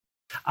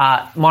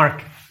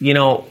Mark,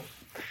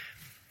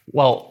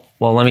 well,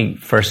 let me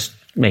first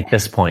make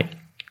this point.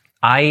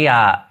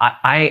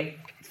 I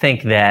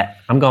think that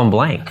I'm going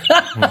blank. It's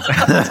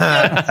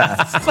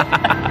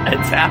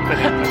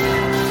happening.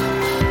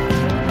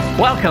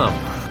 Welcome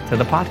to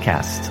the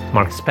podcast.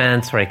 Mark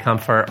Spence, Ray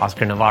Comfort,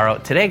 Oscar Navarro.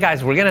 Today,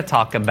 guys, we're going to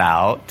talk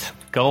about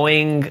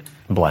going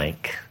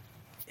blank.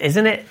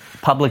 Isn't it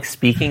public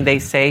speaking, they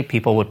say,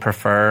 people would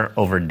prefer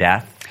over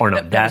death? Or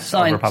no, death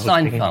over public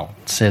speaking? Seinfeld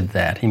said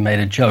that. He made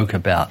a joke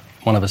about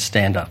one of his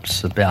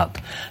stand-ups about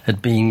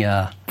it being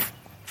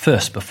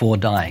first before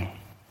dying.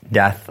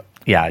 Death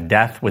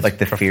was like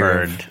the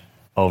preferred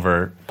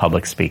over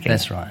public speaking.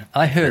 That's right.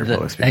 I heard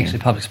that actually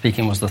public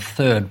speaking was the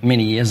third,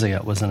 many years ago.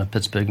 It was in a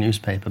Pittsburgh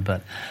newspaper,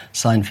 but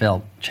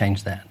Seinfeld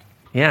changed that.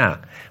 Yeah.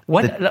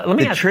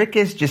 The trick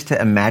is just to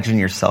imagine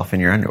yourself in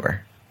your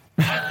underwear.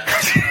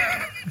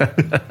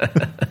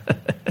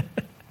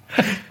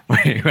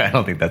 Wait, I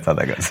don't think that's how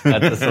that goes.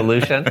 That's the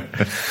solution.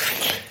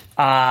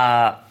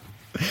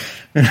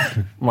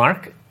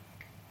 Mark,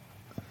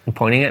 you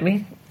pointing at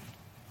me?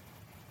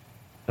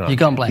 No. You've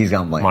gone blank. He's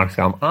gone blank.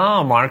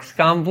 Mark's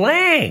gone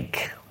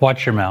blank.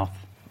 Watch your mouth.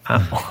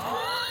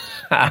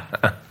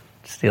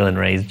 Stealing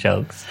Ray's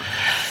jokes.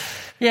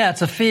 Yeah,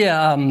 it's a fear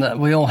that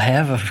we all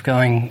have of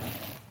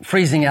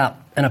freezing out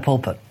in a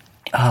pulpit.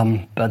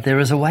 But there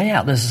is a way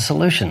out. There's a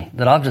solution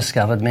that I've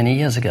discovered many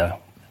years ago.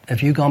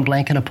 Have you gone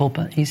blank in a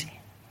pulpit, Easy?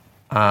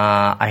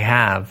 I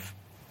have.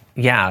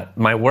 Yeah,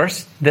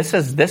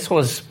 this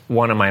was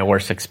one of my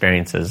worst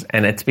experiences.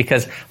 And it's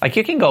because,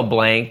 you can go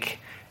blank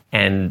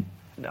and,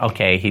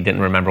 okay, he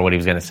didn't remember what he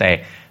was going to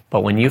say.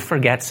 But when you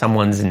forget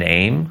someone's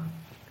name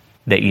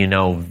that you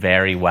know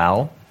very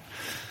well,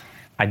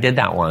 I did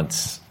that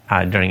once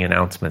during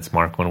announcements,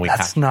 Mark, when we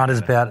That's not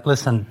as bad.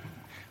 Listen,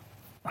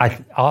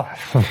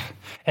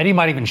 Eddie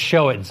might even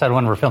show it inside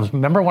one of our films.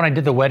 Remember when I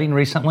did the wedding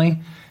recently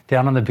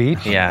down on the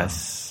beach?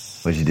 Yes.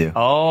 What'd you do?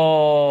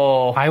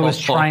 Oh. I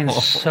was trying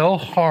so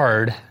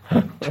hard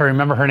to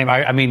remember her name.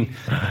 I mean,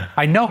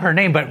 I know her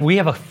name, but we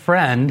have a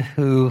friend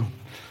who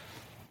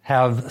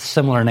have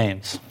similar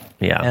names.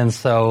 Yeah. And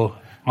so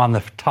on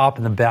the top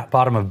and the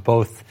bottom of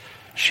both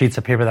sheets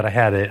of paper that I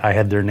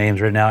had their names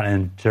written out.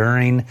 And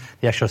during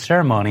the actual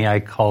ceremony,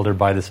 I called her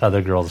by this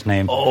other girl's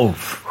name. Oh.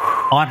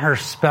 On her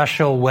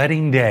special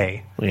wedding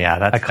day. Yeah,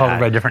 that's I called her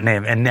by a different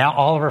name. And now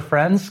all of her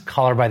friends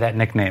call her by that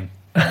nickname.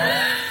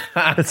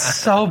 It's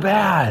so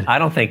bad. I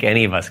don't think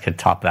any of us could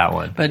top that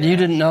one. But you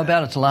didn't know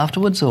about it till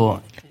afterwards,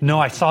 or? No,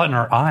 I saw it in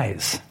her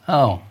eyes.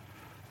 Oh.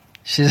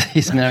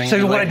 He's marrying.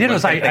 So what I did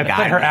was I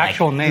put her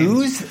actual name.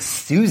 Who's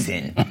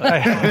Susan?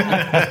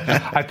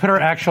 I put her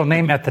actual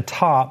name at the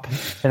top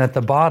and at the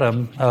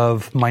bottom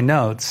of my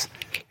notes.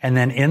 And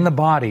then in the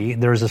body,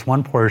 there was this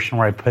one portion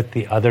where I put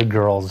the other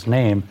girl's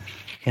name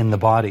in the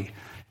body.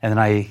 And then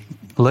I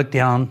looked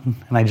down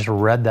and I just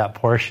read that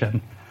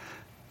portion.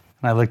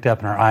 And I looked up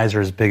and her eyes are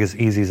as big as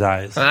Easy's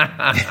eyes. And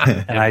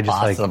I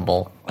just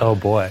oh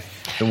boy.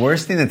 The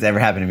worst thing that's ever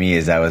happened to me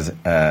is I was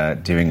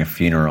doing a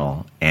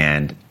funeral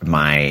and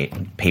my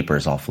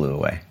papers all flew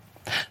away.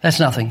 That's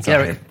nothing.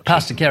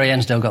 Pastor Gary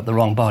Ansdale got the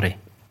wrong body.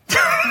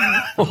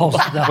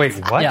 Wait,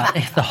 what? Yeah,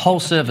 the whole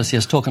service he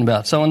was talking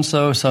about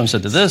so-and-so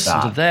did this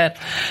and did that,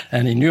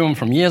 and he knew him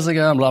from years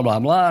ago, and blah, blah,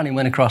 blah, and he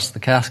went across the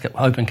casket,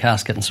 open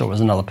casket, and saw it was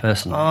another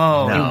person.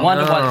 Oh, He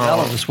wondered why the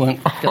relatives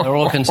weren't, they're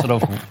all sort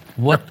of,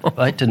 what?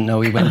 I didn't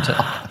know he went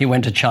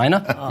to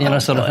China,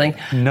 sort of thing.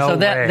 No so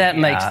way. that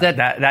makes,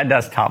 that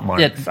does top Mark.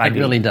 It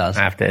really does.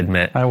 I have to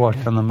admit. I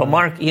watched on the But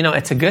Mark,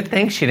 it's a good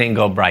thing she didn't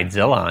go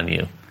bridezilla on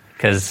you,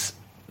 because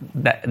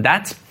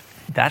that's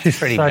She's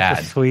pretty such bad.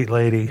 a sweet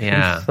lady.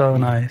 Yeah. She's so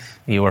nice.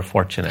 You were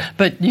fortunate.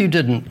 But you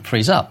didn't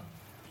freeze up.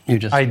 You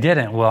just... I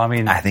didn't. Well, I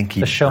mean, I think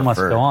the show must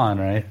go on,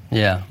 right?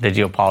 Yeah. Did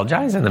you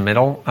apologize in the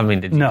middle? I mean,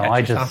 did you No,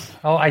 catch yourself?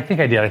 I think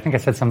I did. I think I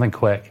said something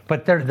quick.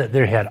 But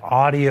they had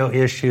audio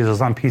issues. It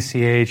was on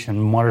PCH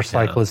and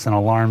motorcyclists and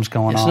alarms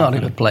going on. It's not a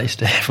good place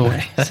to have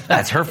weddings.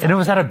 That's her fault. And it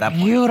was at a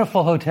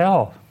beautiful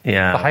hotel.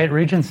 Yeah. The Hyatt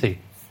Regency.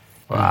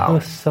 Wow. It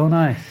was so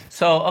nice.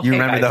 So, okay, You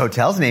remember guys. the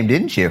hotel's name,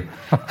 didn't you?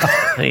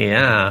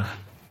 Yeah.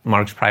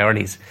 Mark's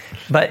priorities.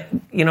 But,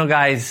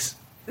 guys,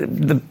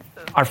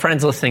 our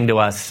friends listening to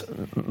us,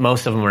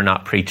 most of them are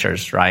not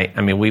preachers, right?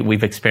 I mean,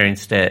 we've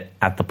experienced it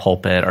at the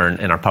pulpit or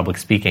in our public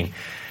speaking.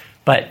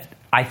 But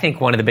I think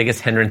one of the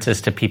biggest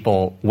hindrances to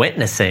people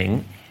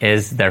witnessing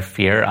is their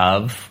fear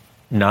of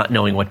not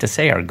knowing what to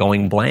say or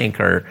going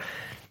blank or...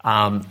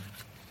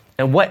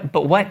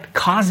 But what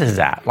causes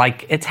that?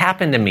 It's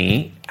happened to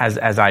me as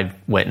I've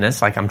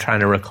witnessed. I'm trying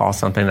to recall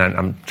something and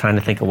I'm trying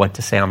to think of what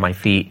to say on my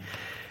feet.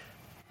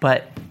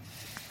 But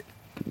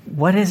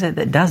what is it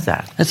that does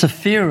that? It's a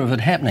fear of it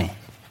happening.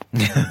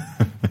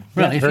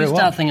 Really, if you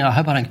start thinking, I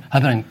hope I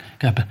don't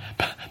go,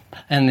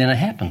 and then it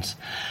happens.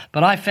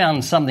 But I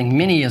found something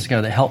many years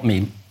ago that helped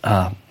me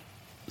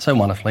so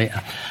wonderfully.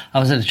 I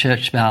was at a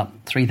church about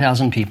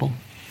 3,000 people,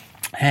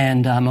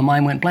 and my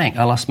mind went blank.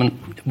 I lost where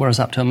I was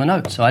up to in my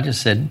notes. So I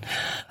just said,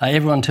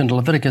 everyone turn to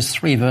Leviticus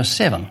 3, verse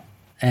 7.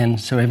 And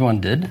so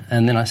everyone did.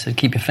 And then I said,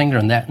 keep your finger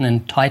in that. And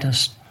then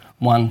Titus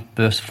 1,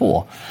 verse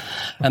 4.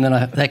 And then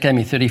that gave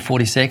me 30,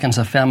 40 seconds.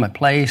 I found my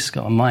place,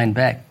 got my mind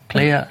back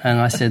clear, and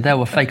I said, they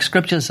were fake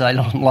scriptures. So I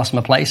lost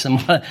my place, and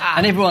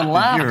everyone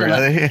laughed.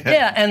 Really?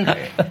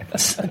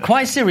 And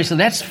quite seriously,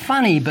 that's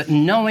funny, but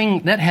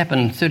knowing that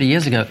happened 30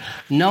 years ago,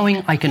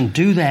 knowing I can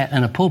do that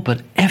in a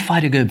pulpit, if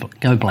I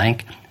go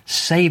blank,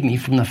 saved me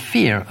from the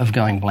fear of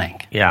going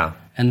blank. Yeah.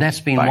 And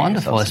that's been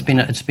wonderful. It's been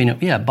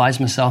it buys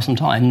myself some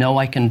time. I know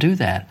I can do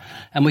that,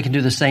 and we can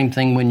do the same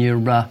thing when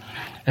you're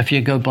if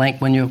you go blank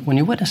when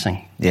you're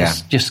witnessing. Yeah.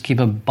 Just keep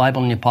a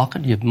Bible in your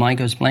pocket. Your mind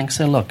goes blank.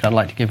 Say, look, I'd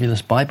like to give you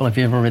this Bible. Have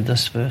you ever read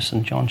this verse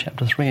in John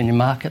chapter 3? And you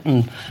mark it,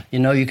 and you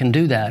know you can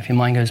do that if your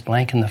mind goes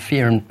blank and the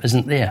fear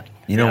isn't there.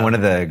 You know, one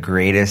of the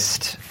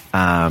greatest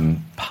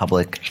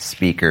public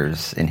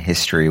speakers in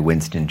history,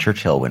 Winston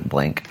Churchill, went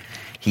blank.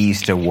 He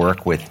used to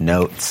work with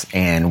notes,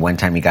 and one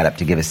time he got up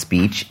to give a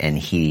speech, and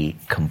he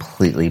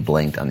completely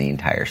blanked on the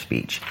entire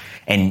speech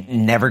and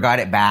never got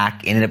it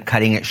back, ended up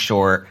cutting it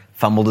short,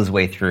 fumbled his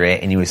way through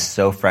it, and he was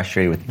so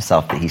frustrated with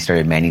himself that he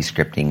started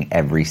manuscripting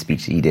every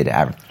speech that he did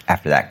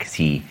after that because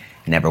he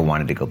never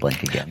wanted to go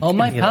blank again. Oh,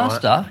 my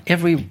pastor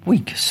every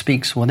week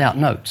speaks without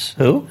notes.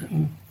 Who?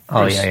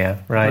 Bruce.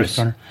 Right. Bruce.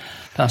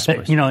 Pastor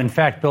Bruce. You know, in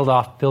fact,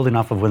 building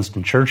off of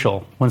Winston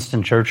Churchill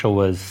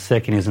was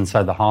sick and he was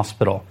inside the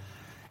hospital.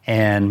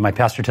 And my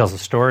pastor tells a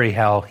story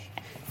how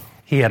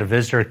he had a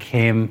visitor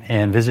came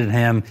and visited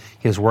him.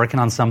 He was working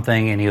on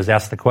something, and he was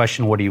asked the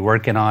question, what are you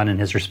working on? And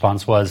his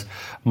response was,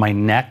 my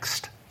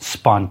next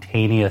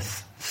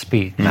spontaneous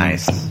speech.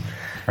 Nice.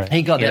 Right.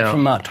 He got that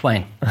from Mark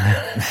Twain.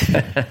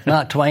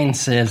 Mark Twain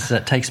says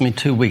it takes me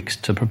 2 weeks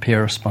to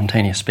prepare a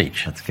spontaneous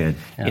speech. That's good.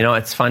 Yeah. You know,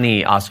 it's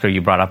funny, Oscar, you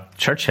brought up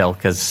Churchill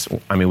because,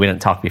 I mean, we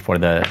didn't talk before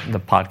the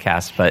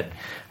podcast, but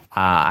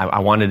I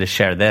wanted to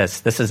share this.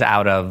 This is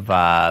out of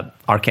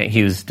R. Kent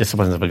Hughes'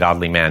 Disciplines of a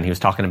Godly Man. He was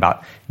talking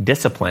about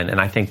discipline, and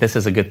I think this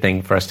is a good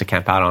thing for us to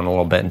camp out on a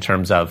little bit in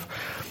terms of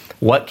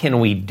what can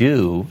we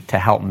do to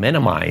help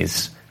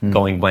minimize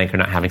going blank or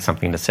not having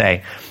something to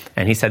say.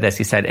 And he said this,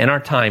 he said, in our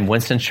time,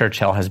 Winston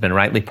Churchill has been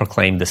rightly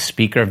proclaimed the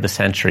speaker of the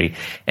century,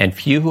 and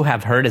few who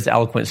have heard his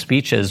eloquent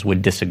speeches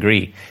would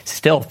disagree.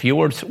 Still, few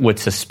would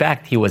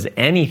suspect he was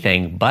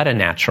anything but a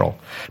natural.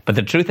 But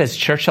the truth is,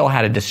 Churchill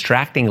had a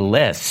distracting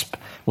lisp,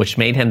 which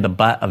made him the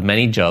butt of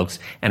many jokes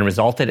and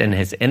resulted in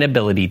his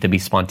inability to be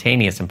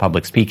spontaneous in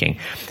public speaking.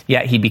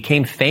 Yet he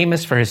became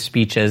famous for his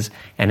speeches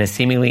and his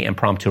seemingly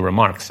impromptu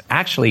remarks.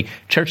 Actually,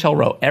 Churchill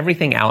wrote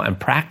everything out and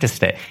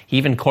practiced it. He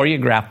even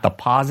choreographed the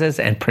pauses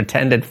and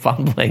pretended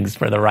fumblings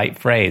for the right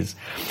phrase.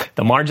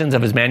 The margins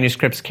of his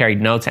manuscripts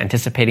carried notes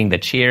anticipating the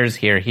cheers,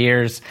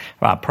 hears,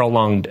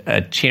 prolonged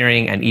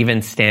cheering, and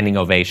even standing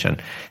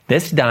ovation.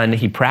 This done,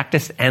 he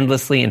practiced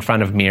endlessly in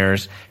front of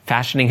mirrors,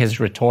 fashioning his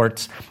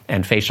retorts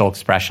and facial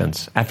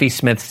expressions. F.E.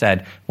 Smith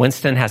said,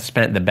 Winston has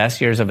spent the best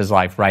years of his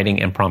life writing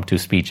impromptu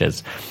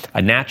speeches.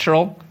 A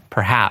natural,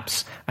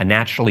 perhaps, a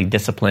naturally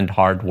disciplined,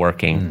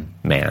 hard-working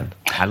man.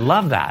 I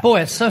love that.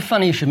 Boy, it's so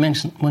funny you should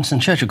mention Winston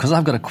Churchill, because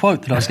I've got a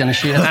quote that I was going to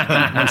share.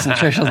 Winston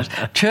Churchill.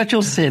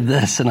 Churchill said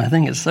this, and I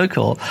think it's so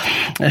cool.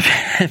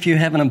 If you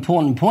have an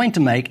important point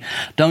to make,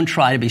 don't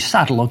try to be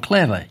subtle or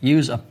clever.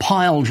 Use a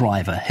pile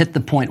driver. Hit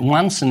the point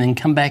once and then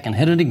come back and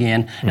hit it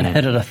again and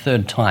hit it a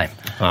third time.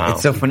 Wow.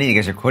 It's so funny you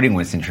guys are quoting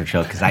Winston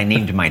Churchill, because I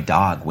named my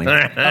dog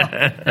Winston.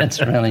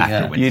 That's really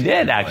good. You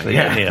did, actually.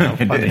 Yeah.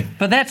 Funny.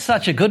 But that's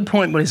such a good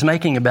point what he's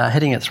making about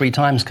hitting it 3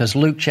 times, because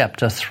Luke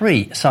chapter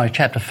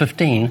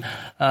 15,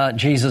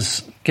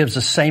 Jesus gives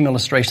the same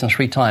illustration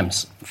 3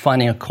 times: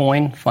 finding a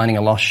coin, finding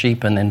a lost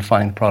sheep, and then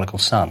finding the prodigal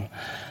son.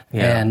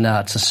 Yeah. And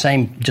it's the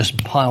same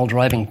just pile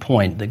driving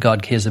point that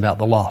God cares about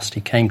the lost.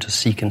 He came to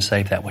seek and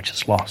save that which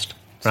is lost.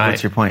 So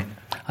what's your point?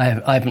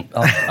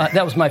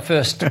 That was my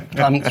first.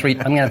 I'm going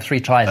to have 3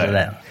 tries of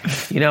that.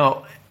 You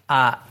know,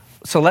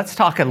 so let's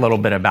talk a little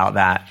bit about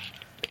that.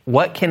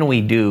 What can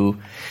we do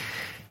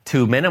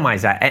to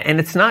minimize that? And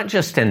it's not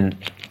just in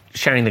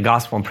sharing the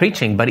gospel and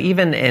preaching, but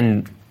even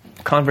in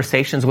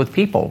conversations with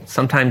people.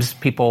 Sometimes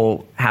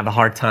people have a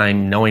hard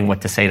time knowing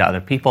what to say to other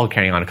people,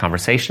 carrying on a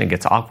conversation. It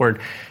gets awkward.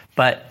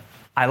 But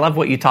I love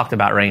what you talked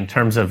about, Ray, in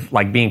terms of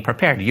like being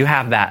prepared. You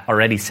have that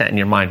already set in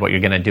your mind, what you're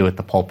going to do at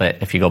the pulpit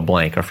if you go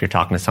blank, or if you're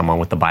talking to someone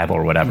with the Bible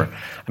or whatever.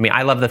 I mean,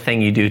 I love the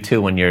thing you do too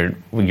when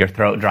your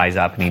throat dries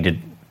up and you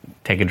need to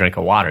take a drink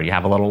of water. You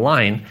have a little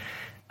line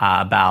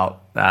about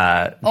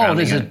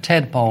there's a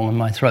tadpole in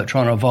my throat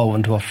trying to evolve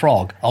into a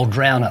frog. I'll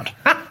drown it.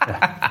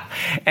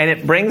 And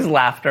it brings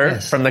laughter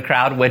from the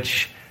crowd,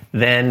 which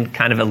then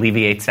kind of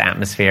alleviates the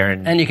atmosphere.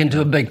 And you can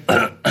do a big,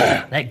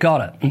 that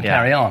got it, and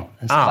carry on.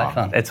 It's quite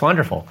fun. It's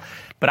wonderful.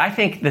 But I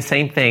think the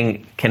same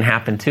thing can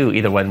happen too,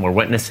 either when we're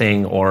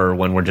witnessing or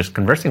when we're just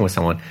conversing with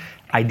someone.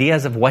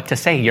 Ideas of what to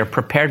say. You're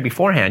prepared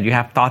beforehand. You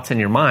have thoughts in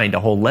your mind, a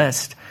whole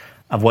list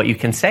of what you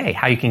can say,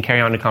 how you can carry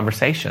on a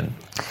conversation.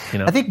 You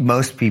know? I think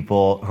most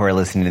people who are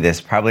listening to this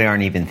probably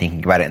aren't even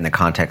thinking about it in the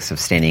context of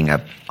standing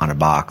up on a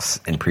box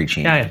and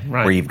preaching,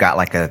 where you've got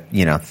like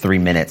 3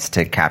 minutes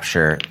to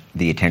capture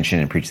the attention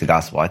and preach the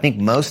gospel. I think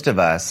most of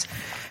us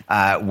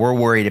we're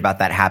worried about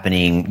that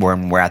happening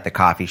when we're at the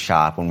coffee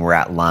shop, when we're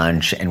at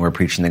lunch, and we're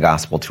preaching the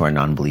gospel to our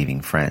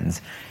non-believing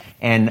friends.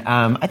 And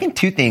I think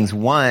two things.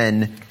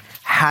 One,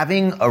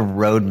 having a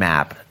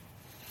roadmap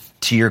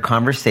to your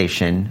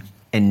conversation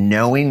and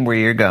knowing where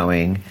you're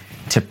going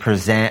to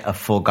present a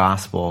full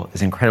gospel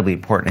is incredibly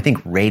important. I think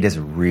Ray does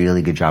a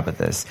really good job at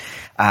this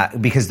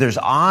because there's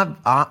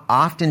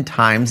often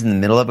times in the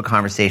middle of a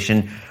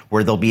conversation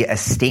where there'll be a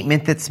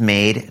statement that's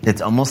made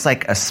that's almost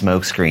like a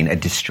smokescreen, a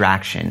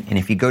distraction. And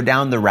if you go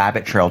down the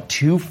rabbit trail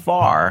too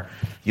far,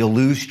 you'll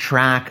lose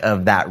track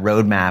of that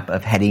roadmap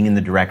of heading in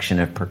the direction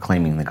of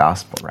proclaiming the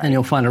gospel, right? And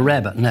you'll find a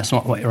rabbit, and that's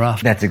not what you're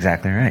after. That's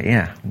exactly right,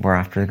 yeah. We're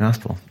after the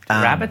gospel.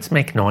 Rabbits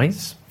make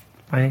noise,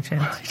 by any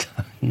chance?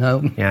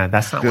 No. Yeah,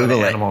 that's not one of the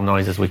animal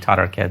noises we taught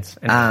our kids.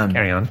 And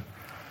carry on.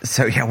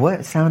 So, yeah,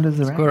 what sound does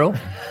the rabbit? Squirrel.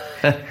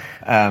 What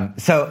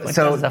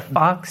does a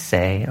fox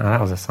say? Oh, that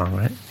was a song,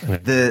 right?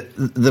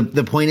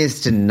 The point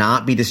is to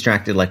not be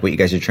distracted like what you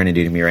guys are trying to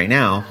do to me right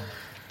now,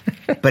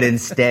 but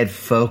instead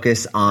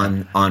focus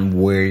on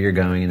where you're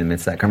going in the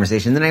midst of that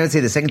conversation. Then I would say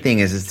the second thing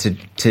is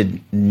to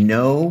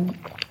know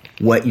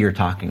what you're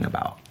talking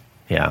about.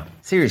 Yeah.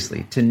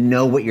 Seriously, to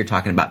know what you're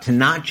talking about, to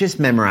not just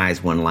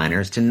memorize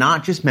one-liners, to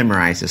not just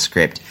memorize a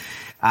script,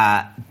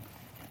 to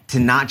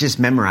not just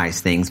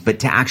memorize things, but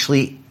to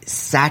actually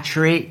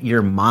saturate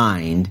your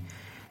mind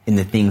in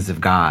the things of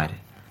God,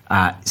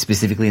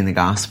 specifically in the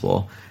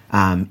gospel,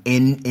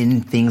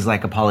 in things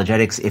like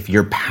apologetics, if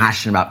you're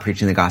passionate about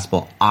preaching the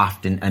gospel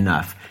often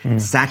enough.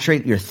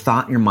 Saturate your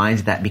thought and your mind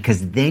to that,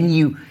 because then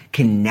you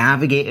can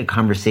navigate a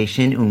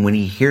conversation, and when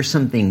you hear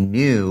something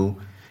new,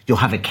 you'll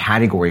have a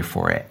category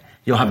for it.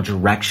 You'll have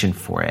direction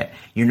for it.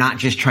 You're not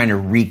just trying to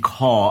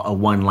recall a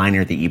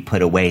one-liner that you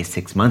put away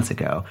 6 months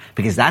ago,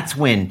 because that's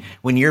when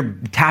you're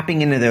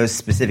tapping into those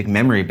specific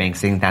memory banks,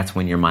 I think that's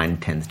when your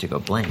mind tends to go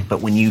blank.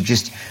 But when your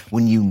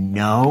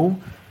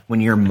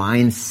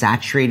mind's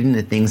saturated in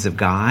the things of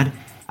God,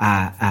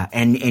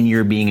 and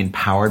you're being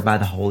empowered by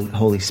the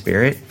Holy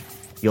Spirit,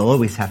 you'll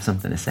always have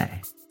something to say.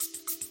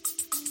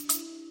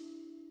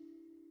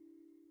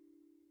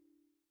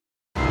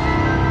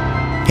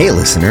 Hey,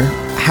 listener.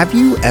 Have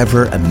you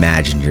ever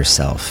imagined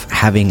yourself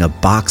having a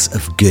box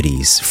of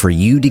goodies for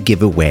you to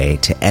give away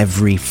to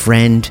every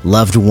friend,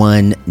 loved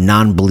one,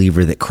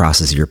 non-believer that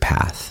crosses your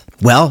path?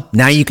 Well,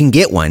 now you can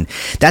get one.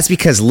 That's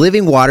because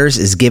Living Waters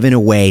is giving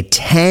away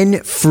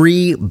 10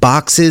 free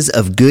boxes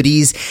of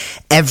goodies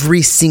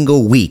every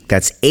single week.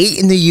 That's 8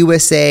 in the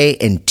USA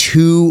and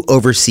 2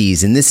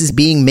 overseas. And this is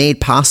being made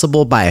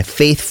possible by a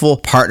faithful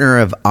partner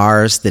of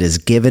ours that has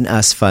given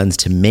us funds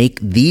to make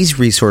these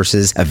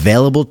resources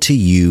available to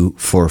you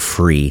for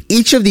free.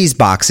 Each of these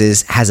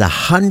boxes has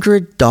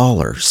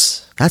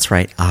 $100. That's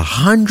right,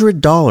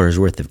 $100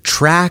 worth of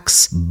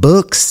tracts,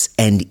 books,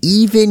 and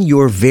even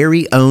your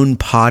very own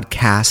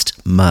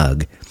podcast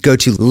mug. Go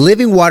to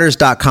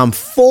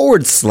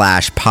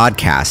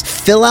livingwaters.com/podcast,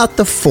 fill out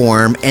the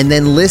form, and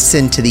then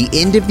listen to the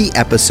end of the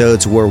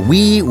episodes where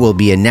we will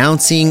be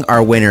announcing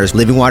our winners.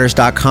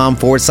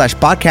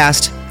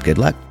 livingwaters.com/podcast. Good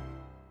luck.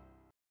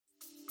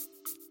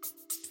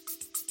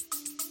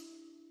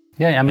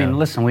 Yeah, I mean,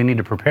 listen, we need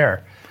to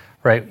prepare,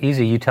 right?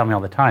 Easy, you tell me all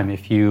the time,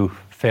 if you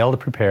fail to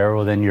prepare,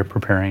 well, then you're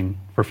preparing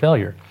for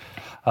failure.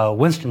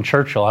 Winston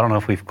Churchill, I don't know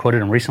if we've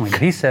quoted him recently, but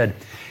he said,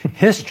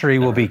 history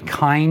will be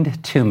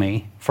kind to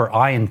me, for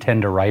I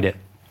intend to write it.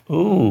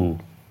 Ooh.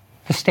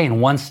 Just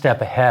staying one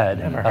step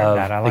ahead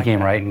of the game,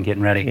 right, and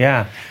getting ready.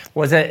 Yeah.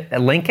 Was it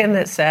Lincoln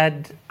that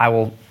said, I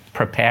will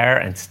prepare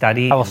and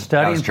study? I will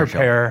study and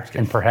prepare,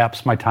 and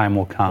perhaps my time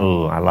will come.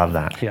 Ooh, I love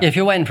that. Yeah. If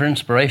you're waiting for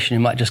inspiration, you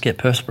might just get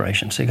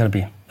perspiration, so you've got to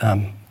be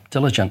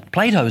diligent.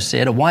 Plato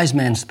said, a wise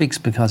man speaks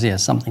because he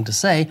has something to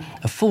say.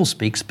 A fool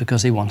speaks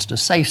because he wants to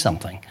say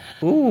something.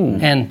 Ooh.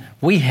 And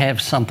we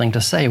have something to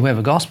say. We have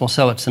a gospel,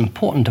 so it's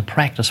important to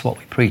practice what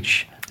we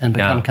preach and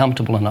become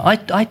comfortable in it.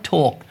 I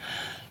talk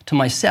to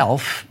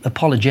myself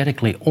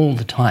apologetically all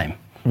the time.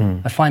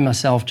 I find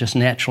myself just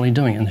naturally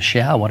doing it in the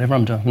shower, whatever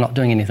I'm doing. I'm not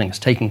doing anything that's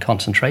taking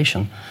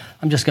concentration.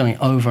 I'm just going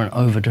over and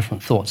over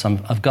different thoughts.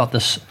 I've got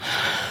this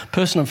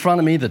person in front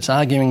of me that's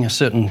arguing a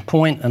certain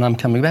point, and I'm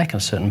coming back at a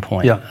certain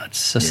point. Yeah.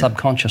 It's a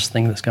subconscious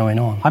thing that's going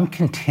on. I'm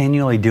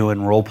continually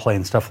doing role play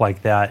and stuff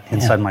like that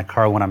inside my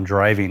car when I'm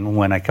driving.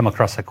 When I come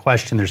across a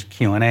question, there's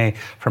Q&A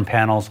from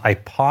panels, I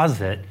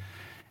pause it,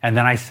 and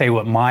then I say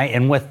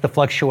and with the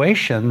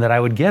fluctuation that I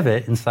would give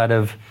it inside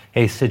of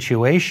a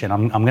situation,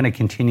 I'm going to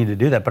continue to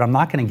do that, but I'm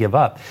not going to give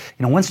up.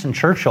 You know, Winston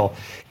Churchill,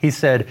 he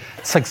said,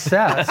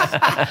 success...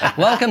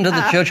 Welcome to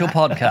the Churchill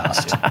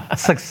Podcast.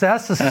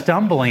 Success is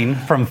stumbling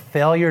from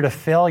failure to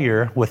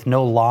failure with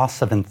no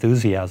loss of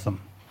enthusiasm.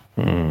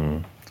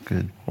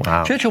 Good.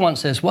 Wow. Churchill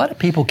once says, why do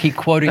people keep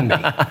quoting me?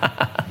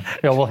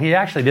 Well, he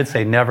actually did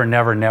say never,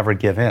 never, never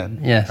give in.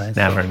 Yes. Right?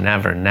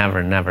 Never,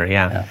 never,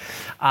 yeah.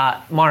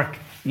 Mark,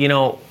 you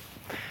know,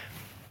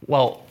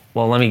 well,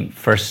 let me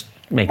first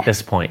make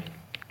this point.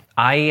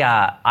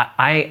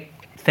 I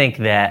think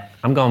that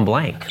I'm going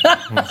blank.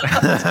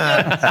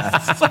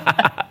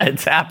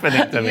 It's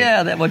happening to me.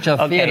 Yeah, that what you're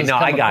feeling. Okay, no,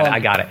 I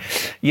got it.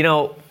 You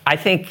know, I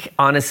think,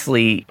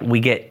 honestly, we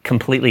get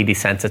completely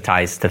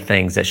desensitized to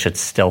things that should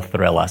still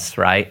thrill us,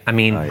 right? I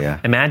mean,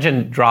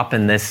 imagine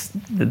dropping this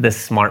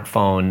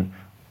smartphone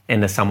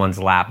into someone's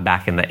lap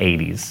back in the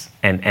 80s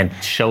and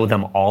show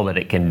them all that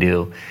it can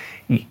do.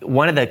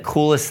 One of the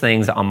coolest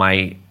things on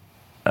my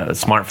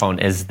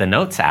smartphone is the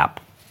Notes app.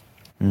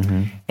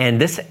 Mm-hmm.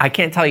 And this, I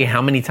can't tell you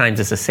how many times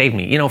this has saved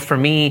me. You know, for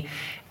me,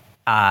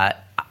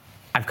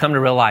 I've come to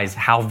realize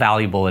how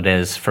valuable it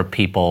is for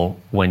people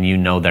when you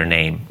know their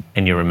name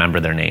and you remember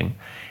their name.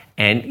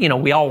 And, you know,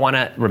 we all want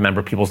to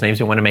remember people's names.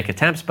 We want to make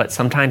attempts, but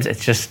sometimes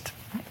it's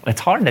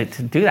hard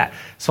to do that.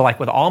 So like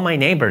with all my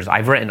neighbors,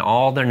 I've written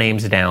all their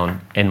names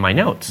down in my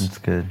notes. That's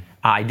good.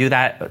 I do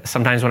that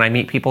sometimes when I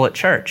meet people at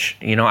church.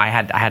 You know, I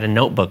had a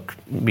notebook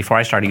before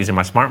I started using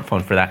my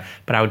smartphone for that,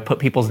 but I would put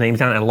people's names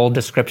down and a little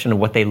description of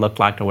what they looked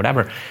like or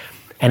whatever.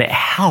 And it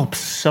helps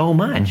so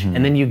much. Mm-hmm.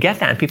 And then you get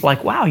that, and people are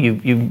like, wow,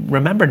 you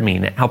remembered me,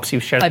 and it helps you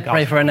share the gospel. I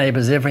pray for our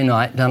neighbours every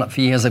night. Done it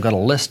for years. I've got a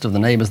list of the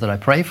neighbours that I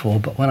pray for,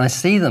 but when I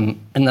see them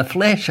in the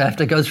flesh, I have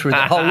to go through the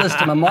whole list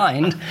in my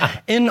mind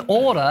in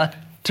order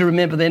to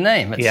remember their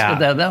name. It's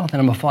then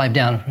I'm a 5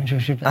 down.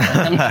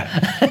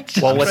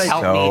 Well, what's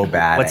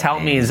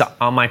helped me is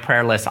on my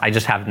prayer list, I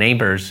just have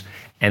neighbors,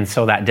 and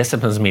so that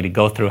disciplines me to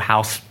go through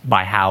house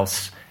by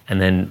house, and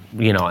then,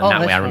 you know, and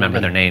that way I remember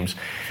their names.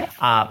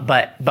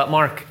 But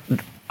Mark,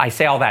 I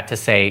say all that to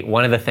say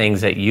one of the things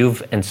that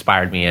you've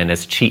inspired me in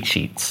is cheat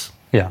sheets.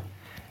 Yeah.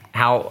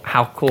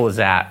 How cool is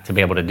that to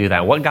be able to do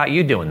that? What got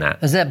you doing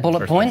that? Is that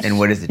bullet points? And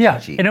what is the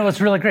cheat sheet? And it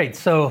was really great.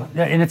 So,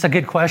 and it's a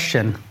good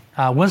question.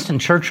 Winston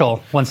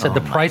Churchill once said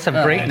the price of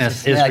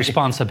greatness is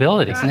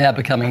responsibility. It's now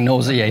becoming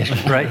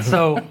nauseating. Right?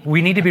 So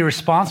we need to be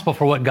responsible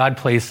for what God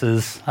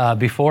places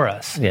before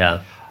us.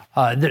 Yeah.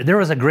 There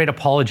was a great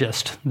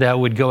apologist that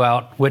would go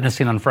out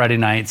witnessing on Friday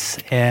nights,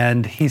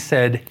 and he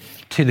said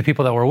to the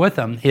people that were with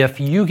him, if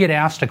you get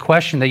asked a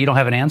question that you don't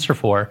have an answer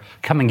for,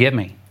 come and get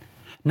me.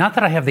 Not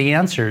that I have the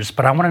answers,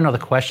 but I want to know the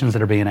questions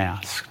that are being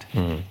asked.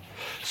 Mm.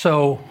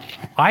 So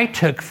I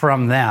took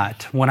from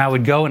that, when I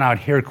would go and I would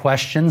hear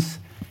questions,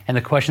 and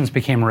the questions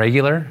became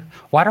regular,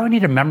 why do I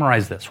need to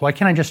memorize this? Why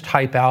can't I just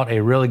type out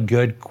a really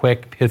good,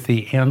 quick,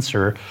 pithy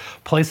answer,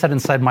 place that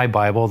inside my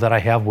Bible that I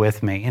have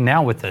with me? And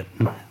now with a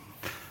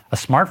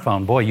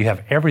smartphone, boy, you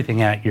have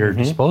everything at your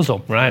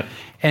disposal. Right.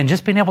 And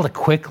just being able to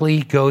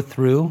quickly go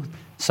through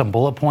some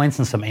bullet points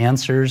and some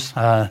answers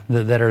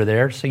that are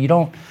there, so you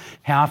don't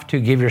have to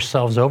give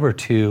yourselves over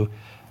to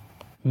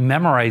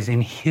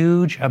memorizing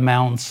huge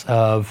amounts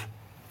of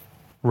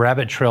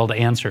rabbit-trailed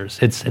answers.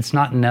 It's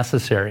not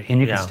necessary,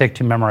 and you can stick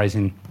to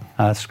memorizing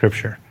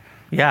Scripture.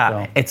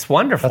 Yeah, so it's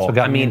wonderful. That's what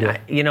got me into it.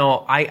 You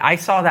know, I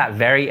saw that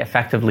very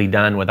effectively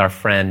done with our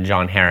friend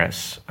John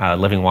Harris,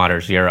 Living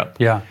Waters Europe.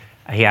 Yeah.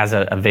 He has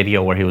a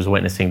video where he was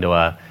witnessing to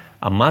a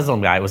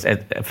Muslim guy. It was, in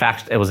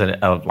fact, it was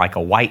like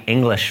a white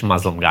English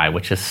Muslim guy,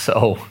 which is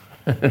so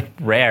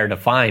rare to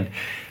find.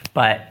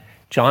 But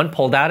John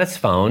pulled out his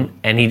phone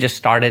and he just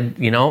started,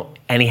 you know,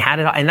 and he had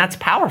it, and that's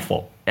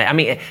powerful. I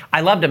mean,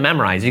 I love to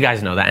memorize. You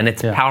guys know that, and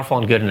it's powerful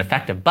and good and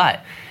effective.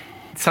 But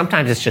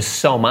sometimes it's just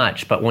so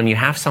much. But when you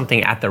have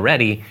something at the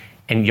ready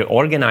and you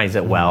organize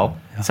it well,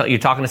 so you're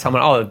talking to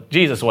someone, oh,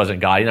 Jesus wasn't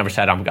God. He never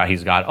said, I'm God,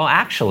 he's God. Oh,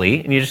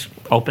 actually, and you just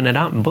open it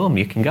up and boom,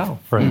 you can go.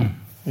 Right.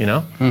 You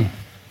know?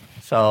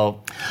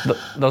 So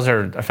those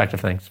are effective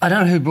things. I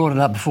don't know who brought it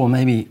up before,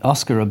 maybe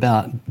Oscar,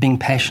 about being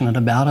passionate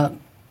about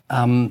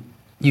it.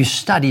 You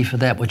study for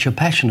that which you're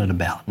passionate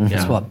about. Mm-hmm.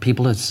 It's what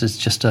people,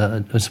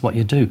 it's what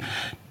you do.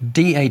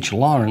 D.H.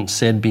 Lawrence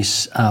said, be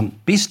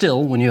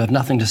still when you have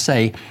nothing to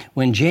say.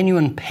 When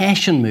genuine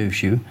passion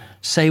moves you,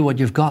 say what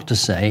you've got to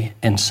say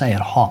and say it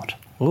hot.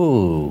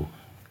 Ooh.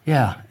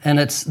 Yeah, and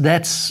if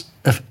there's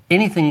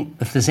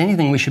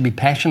anything we should be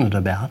passionate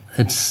about,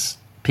 it's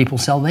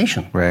people's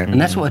salvation. Right. And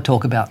that's what I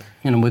talk about.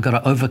 You know, we've got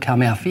to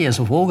overcome our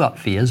fears. We've all got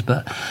fears,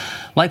 but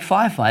like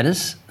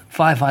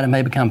firefighter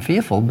may become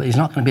fearful, but he's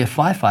not going to be a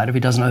firefighter if he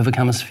doesn't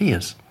overcome his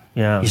fears.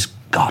 Yeah. He's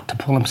got to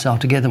pull himself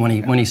together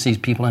when he sees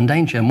people in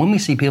danger. And when we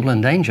see people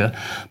in danger,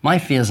 my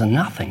fears are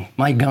nothing.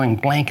 My going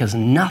blank is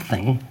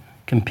nothing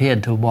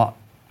compared to what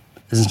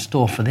is in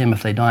store for them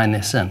if they die in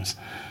their sins.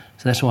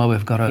 So that's why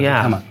we've got to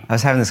overcome it. I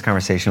was having this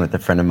conversation with a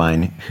friend of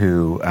mine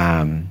who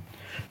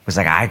was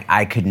like,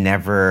 I could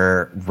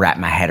never wrap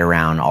my head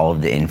around all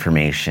of the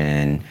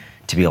information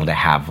to be able to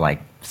have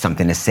like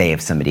something to say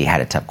if somebody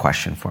had a tough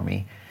question for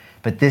me.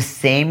 But this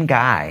same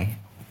guy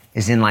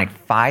is in like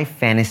 5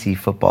 fantasy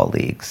football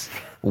leagues,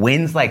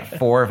 wins like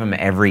 4 of them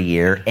every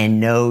year, and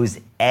knows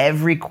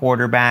every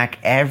quarterback,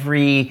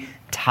 every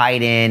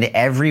tight end,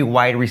 every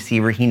wide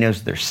receiver. He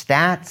knows their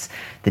stats,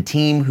 the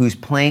team who's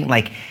playing.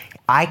 Like,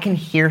 I can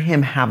hear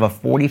him have a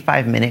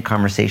 45-minute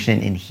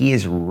conversation, and he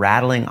is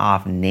rattling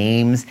off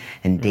names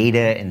and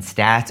data and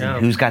stats and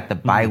who's got the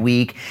bye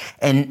week.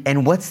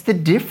 And what's the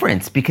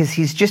difference? Because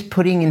he's just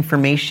putting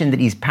information that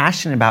he's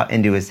passionate about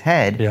into his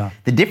head. Yeah.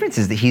 The difference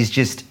is that he's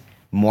just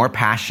more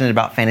passionate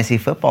about fantasy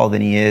football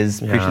than he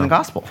is preaching the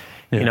gospel.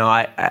 Yeah. You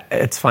know,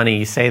 it's funny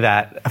you say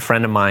that. A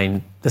friend of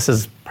mine, this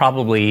is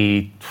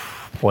probably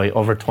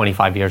over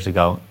 25 years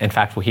ago. In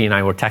fact, he and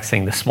I were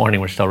texting this morning.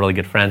 We're still really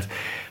good friends.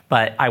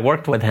 But I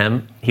worked with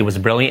him. He was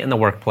brilliant in the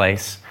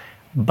workplace.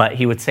 But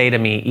he would say to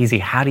me, Easy,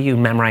 how do you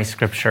memorize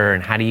scripture,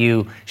 and how do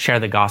you share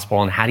the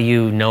gospel, and how do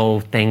you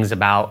know things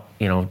about,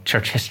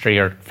 church history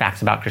or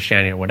facts about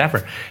Christianity or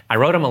whatever? I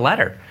wrote him a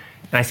letter.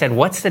 And I said,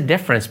 what's the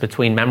difference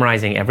between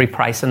memorizing every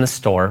price in the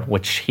store,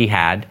 which he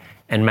had,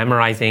 and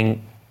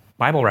memorizing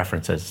Bible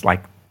references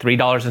like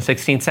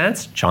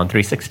 $3.16, John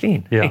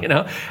 3:16.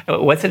 Yeah.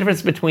 What's the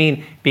difference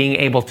between being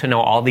able to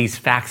know all these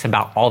facts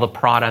about all the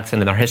products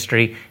and their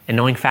history, and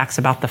knowing facts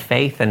about the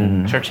faith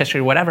and church history,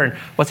 whatever? And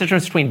what's the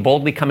difference between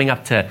boldly coming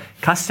up to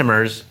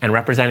customers and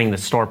representing the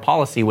store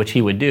policy, which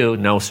he would do,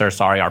 no, sir,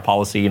 sorry, our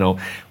policy,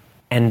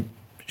 and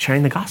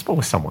sharing the gospel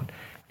with someone?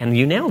 And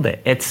you nailed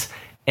it. It's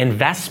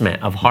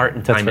investment of heart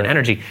and time and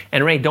energy.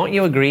 And Ray, don't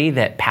you agree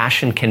that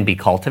passion can be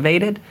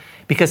cultivated?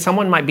 Because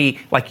someone might be,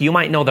 like, you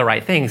might know the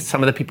right things.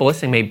 Some of the people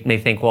listening may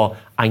think, well,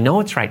 I know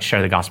it's right to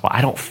share the gospel.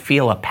 I don't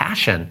feel a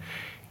passion.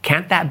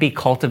 Can't that be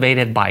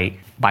cultivated by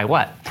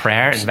what?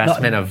 Prayer,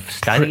 investment of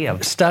study?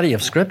 Study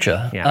of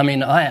Scripture. Yeah. I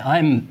mean,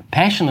 I'm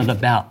passionate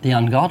about the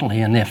ungodly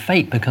and their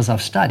fate because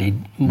I've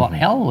studied what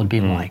hell would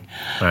be like.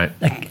 Right.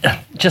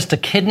 Just a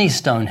kidney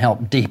stone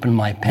helped deepen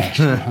my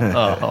passion.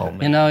 Oh,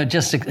 man.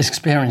 Just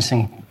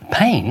experiencing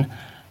pain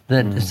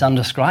that is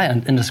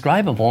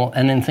indescribable,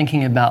 and then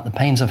thinking about the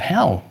pains of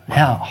hell.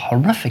 How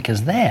horrific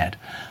is that?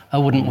 I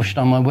wouldn't wish it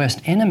on my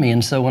worst enemy.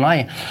 And so when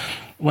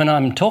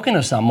I'm talking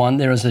to someone,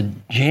 there is a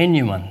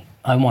genuine,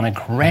 I want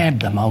to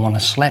grab them, I want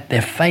to slap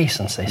their face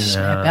and say,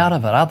 snap out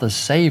of it. Others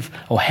save,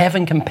 or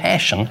having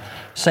compassion,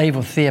 save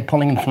with fear,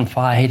 pulling them from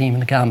fire, hating them in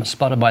the garment,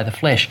 spotted by the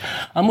flesh.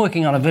 I'm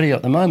working on a video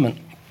at the moment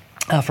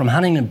from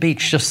Huntington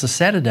Beach just this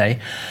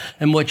Saturday,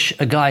 in which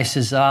a guy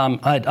says,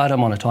 I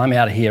don't want to, I'm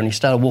out of here, and he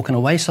started walking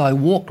away. So I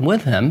walked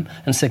with him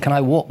and said, can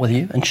I walk with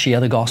you and share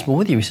the gospel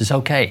with you? He says,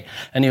 okay.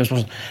 And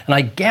and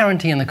I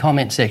guarantee in the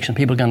comment section,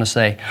 people are going to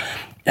say,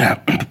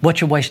 what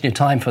you wasting your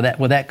time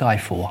with that guy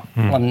for?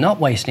 Well, I'm not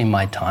wasting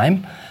my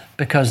time,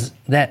 because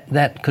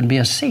that could be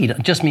a seed.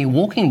 Just me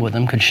walking with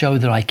him could show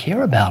that I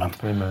care about him.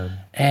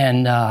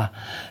 Amen.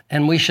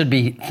 And we should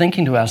be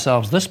thinking to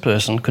ourselves, this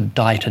person could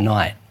die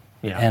tonight.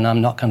 Yeah. And I'm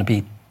not going to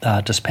be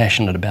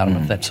dispassionate about him,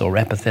 if that's, or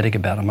apathetic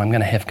about him. I'm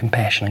going to have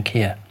compassion and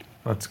care.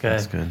 That's good.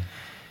 That's good.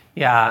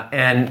 Yeah,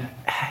 and,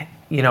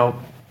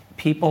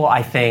 people,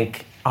 I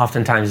think,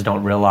 oftentimes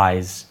don't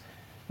realize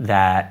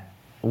that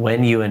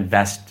when you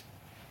invest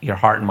your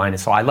heart and mind,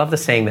 and soul, I love the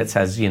saying that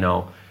says,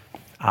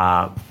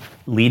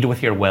 lead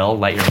with your will,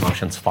 let your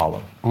emotions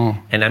follow.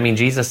 And I mean,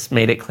 Jesus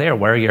made it clear,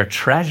 where your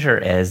treasure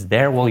is,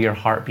 there will your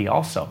heart be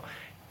also.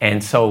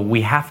 And so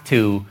we have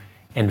to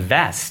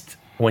invest.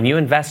 When you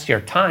invest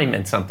your time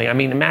in something, I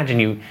mean, imagine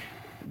you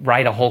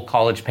write a whole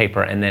college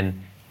paper and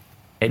then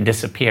it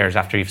disappears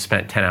after you've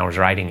spent 10 hours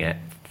writing it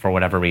for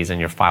whatever reason,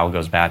 your file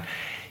goes bad.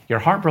 You're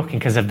heartbroken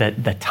because of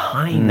the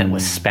time that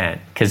was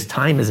spent, because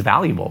time is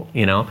valuable,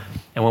 And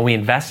when we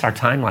invest our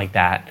time like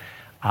that,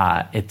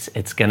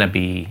 it's going to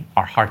be,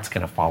 our heart's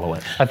going to follow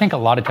it. I think a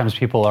lot of times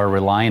people are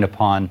relying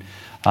upon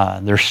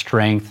their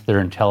strength, their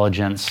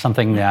intelligence,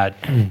 something that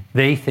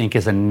they think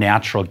is a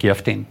natural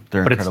gifting,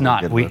 but it's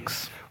not.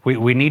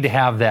 We need to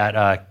have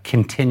that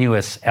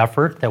continuous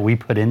effort that we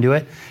put into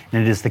it,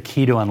 and it is the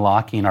key to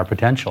unlocking our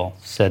potential,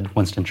 said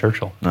Winston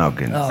Churchill. Oh,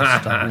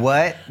 goodness.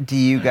 What do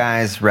you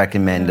guys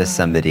recommend to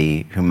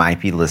somebody who might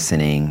be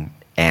listening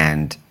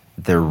and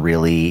they're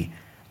really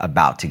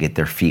about to get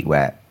their feet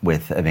wet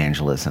with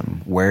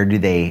evangelism? Where do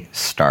they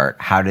start?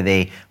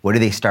 What do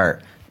they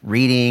start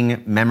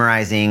reading,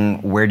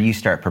 memorizing? Where do you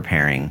start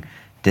preparing?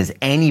 Does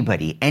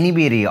anybody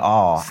at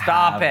all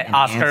Stop it,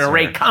 Oscar.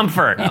 Ray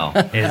Comfort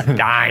is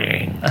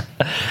dying.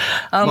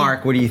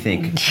 Mark, what do you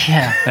think?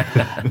 Yeah.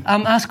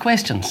 Ask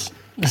questions.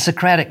 The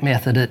Socratic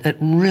method, it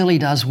really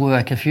does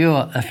work. If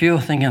you're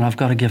thinking, I've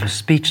got to give a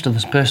speech to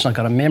this person, I've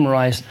got to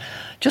memorize,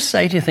 just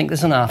say, do you think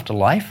there's an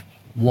afterlife?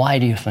 Why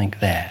do you think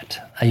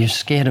that? Are you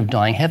scared of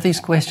dying? Have these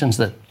questions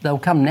they'll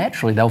come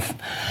naturally.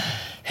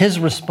 His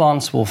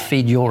response will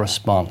feed your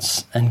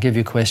response and give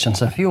you questions.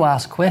 So if you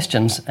ask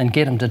questions and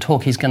get him to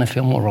talk, he's going to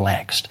feel more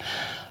relaxed.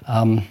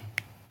 And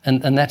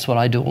that's what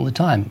I do all the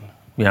time.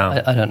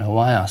 Yeah. I don't know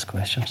why I ask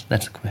questions.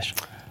 That's a question.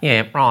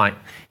 Yeah, right.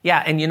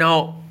 Yeah,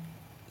 and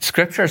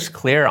Scripture is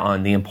clear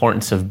on the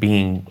importance of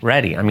being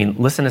ready. I mean,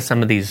 listen to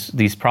some of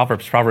these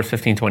Proverbs. Proverbs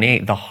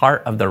 15:28, the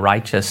heart of the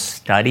righteous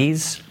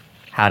studies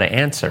how to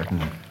answer.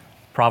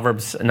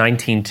 Proverbs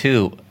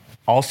 19:2,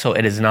 also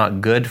it is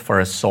not good for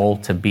a soul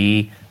to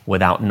be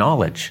without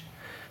knowledge.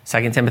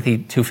 2 Timothy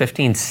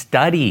 2:15,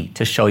 study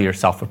to show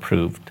yourself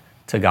approved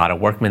to God, a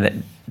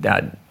workman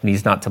that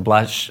needs not to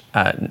blush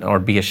or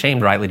be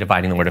ashamed, rightly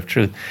dividing the word of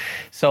truth.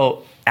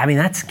 So, I mean,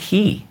 that's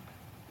key.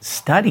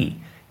 Study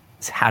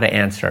how to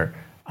answer.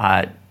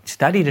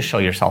 Study to show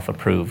yourself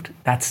approved.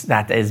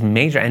 That is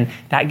major, and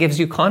that gives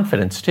you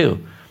confidence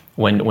too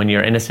when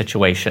you're in a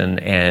situation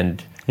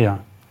and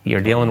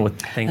you're dealing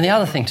with things. And the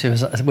other thing too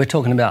is we're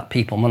talking about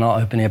people. We're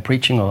not open air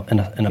preaching or in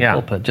a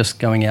pulpit, just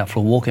going out for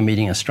a walk and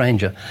meeting a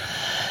stranger.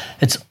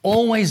 It's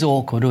always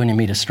awkward when you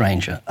meet a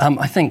stranger.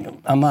 I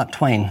think Mark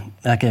Twain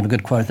gave a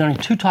good quote. There are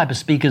only two types of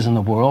speakers in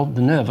the world,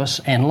 the nervous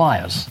and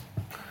liars.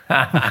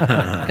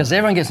 Because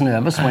everyone gets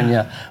nervous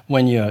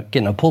when you're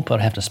getting a pulpit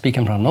or have to speak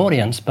in front of an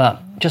audience,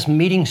 but just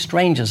meeting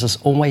strangers is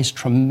always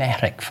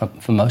traumatic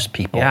for most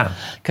people.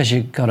 Because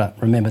you've got to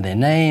remember their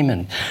name,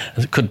 and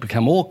it could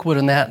become awkward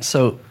and that.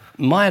 So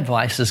my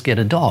advice is get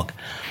a dog.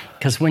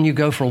 Because when you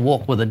go for a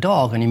walk with a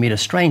dog and you meet a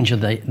stranger,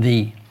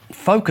 the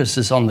focus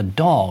is on the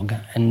dog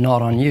and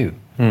not on you.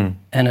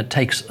 And it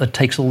takes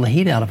all the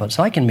heat out of it.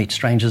 So I can meet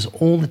strangers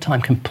all the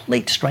time,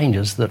 complete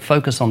strangers that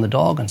focus on the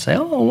dog and say,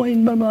 "Oh, wait,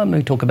 let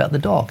me talk about the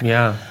dog."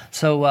 Yeah.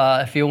 So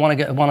if you want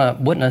to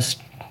witness,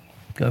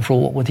 go for a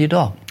walk with your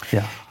dog.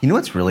 Yeah. You know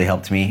what's really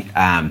helped me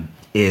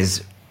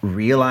is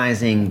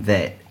realizing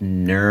that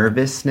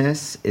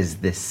nervousness is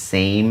the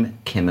same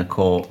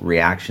chemical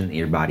reaction that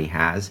your body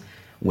has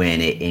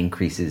when it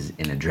increases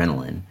in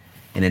adrenaline.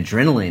 And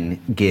adrenaline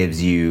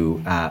gives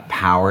you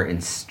power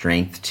and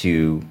strength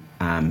to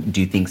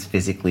do things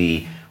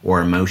physically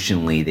or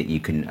emotionally that you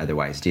couldn't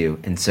otherwise do.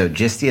 And so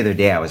just the other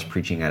day I was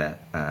preaching at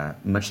a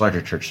much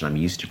larger church than I'm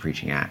used to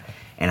preaching at,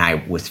 and I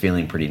was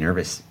feeling pretty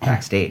nervous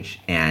backstage.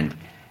 And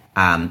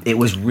it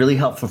was really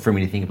helpful for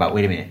me to think about,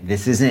 wait a minute,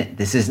 this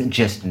isn't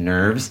just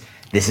nerves,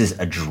 this is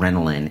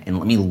adrenaline, and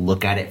let me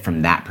look at it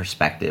from that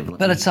perspective.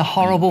 But it's a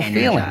horrible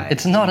feeling.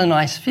 It's not a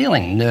nice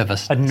feeling,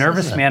 nervous. A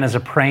nervous man is a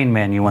praying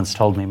man, you once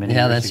told me many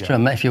years ago. Yeah, that's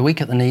true. If you're weak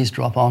at the knees,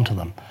 drop onto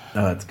them.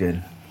 Oh, that's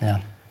good.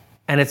 Yeah.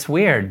 And it's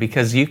weird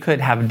because you could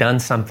have done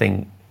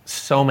something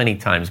so many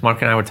times.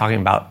 Mark and I were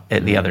talking about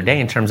it the other day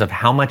in terms of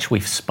how much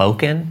we've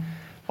spoken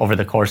over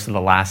the course of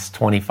the last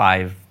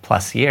 25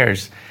 plus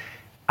years.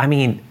 I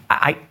mean,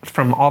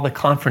 from all the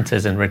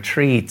conferences and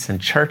retreats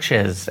and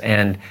churches,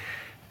 and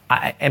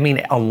I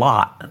mean, a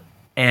lot.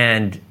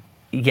 And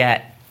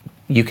yet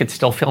you could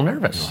still feel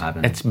nervous.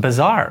 It's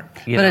bizarre.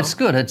 But it's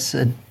good.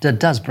 It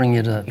does bring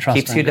you to trust in God. It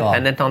keeps you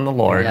dependent on the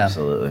Lord. Yeah.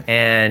 Absolutely.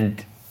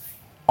 And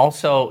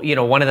also,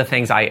 one of the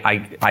things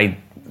I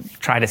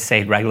try to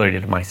say regularly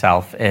to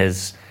myself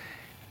is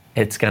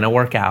it's going to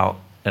work out.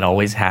 It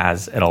always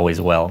has. It always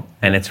will.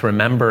 And it's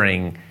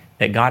remembering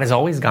that God has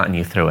always gotten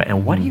you through it.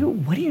 And what are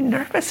you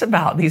nervous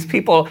about? These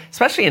people,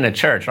 especially in a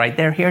church, right?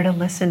 They're here to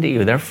listen to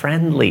you. They're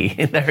friendly.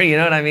 You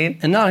know what I mean?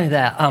 And not only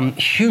that,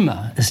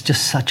 humor is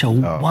just such a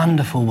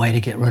wonderful way to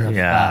get rid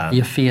of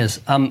your fears.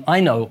 I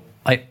know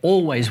I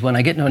always, when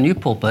I get into a new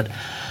pulpit,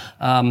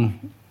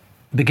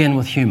 begin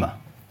with humor.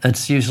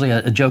 It's usually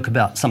a joke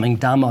about something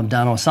dumb I've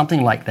done or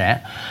something like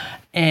that.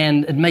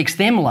 And it makes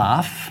them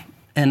laugh,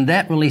 and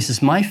that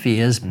releases my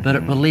fears, but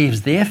it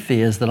relieves their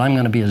fears that I'm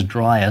going to be as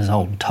dry as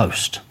old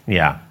toast.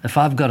 Yeah. If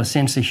I've got a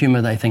sense of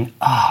humor, they think,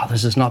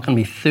 this is not going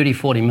to be 30,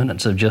 40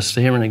 minutes of just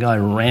hearing a guy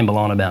ramble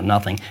on about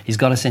nothing. He's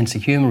got a sense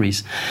of humor.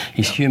 He's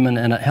human,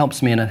 and it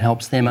helps me and it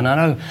helps them. And I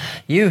know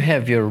you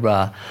have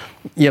your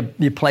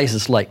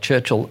places like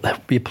Churchill,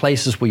 your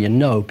places where you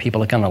know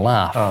people are going to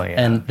laugh. Oh,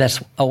 yeah. And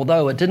that's,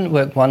 although it didn't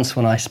work once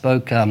when I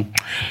spoke at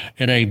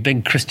a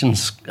big Christian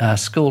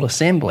school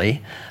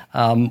assembly,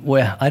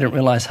 where I didn't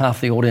realize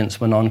half the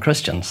audience were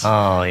non-Christians.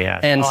 Oh, yeah.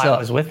 And so I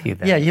was with you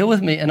then. Yeah, you're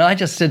with me. And I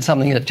just said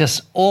something that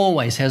just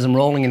always has them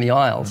rolling in the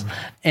aisles.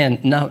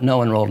 And no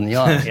one rolled in the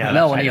aisles. Yeah,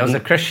 no one. Right. It was a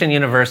Christian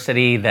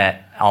university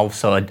that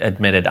also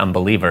admitted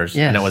unbelievers.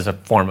 Yes. And it was a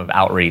form of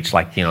outreach,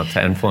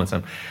 to influence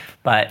them.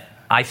 But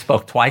I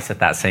spoke twice at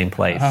that same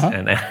place.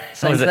 And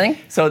same thing?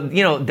 So,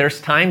 there's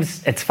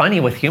times, it's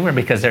funny with humor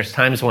because there's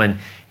times when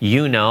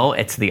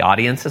it's the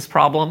audience's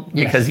problem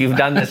because you've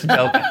done this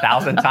joke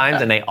 1,000 times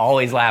and they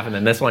always laugh, and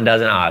then this one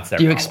doesn't. It's their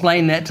Do you problem.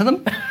 explain that to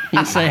them?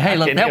 You say, hey,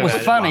 look, that was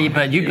funny,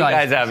 but you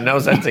guys have no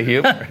sense of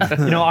humor.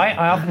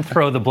 I often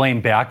throw the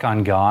blame back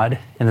on God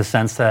in the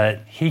sense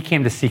that He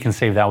came to seek and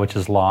save that which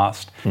is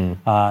lost.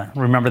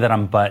 Remember that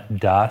I'm but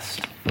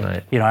dust.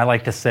 Right. I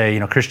like to say,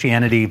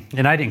 Christianity,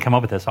 and I didn't come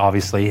up with this,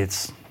 obviously,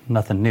 it's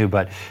nothing new,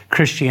 but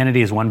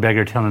Christianity is one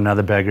beggar telling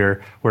another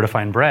beggar where to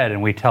find bread,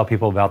 and we tell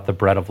people about the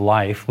bread of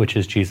life, which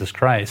is Jesus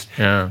Christ.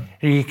 Yeah.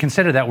 And you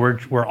consider that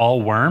we're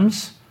all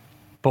worms,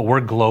 but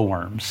we're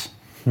glowworms.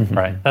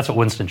 Right? That's what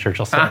Winston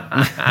Churchill said.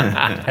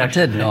 I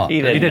did not.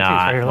 He did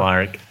not, too.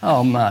 Mark.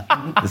 Oh, Mark.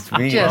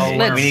 We need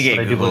to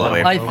get Google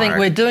away I from think Mark.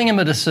 we're doing him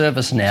a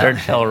disservice now.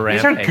 Churchill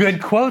These are rampage.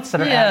 good quotes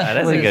that are That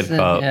is a good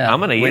quote. Yeah.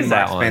 I'm going to use When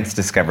that Mark one. Spence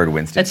discovered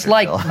Winston It's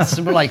like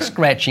Churchill.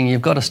 scratching.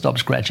 You've got to stop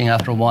scratching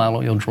after a while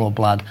or you'll draw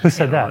blood. Who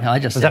said that? I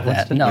just Was said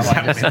that that. No,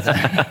 I just said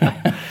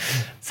that.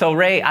 So,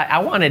 Ray, I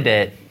wanted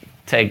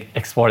to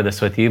explore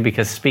this with you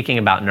because speaking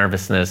about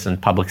nervousness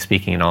and public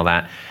speaking and all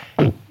that,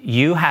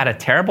 you had a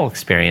terrible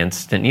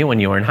experience, didn't you, when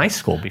you were in high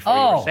school before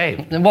you were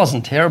saved? It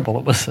wasn't terrible.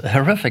 It was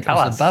horrific.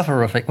 Tell it was us. above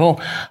horrific. Well,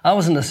 I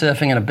was into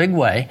surfing in a big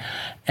way,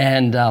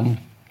 and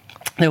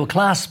there were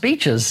class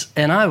speeches,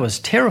 and I was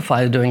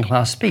terrified of doing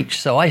class speech.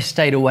 So I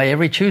stayed away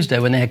every Tuesday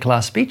when they had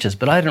class speeches,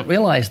 but I didn't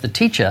realize the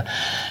teacher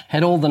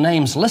had all the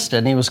names listed,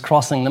 and he was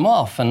crossing them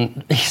off,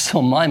 and he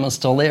saw mine was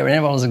still there, and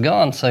everyone was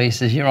gone. So he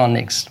says, you're on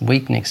next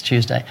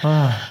Tuesday.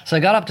 So I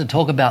got up to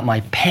talk about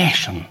my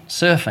passion,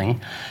 surfing,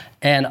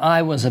 And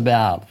I was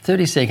about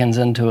 30 seconds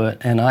into it,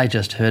 and I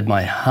just heard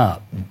my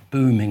heart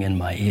booming in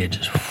my ear,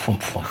 just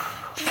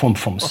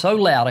so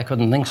loud I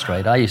couldn't think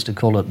straight. I used to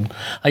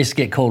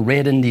get called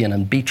Red Indian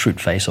and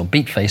Beetroot Face or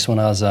Beet Face when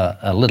I was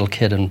a little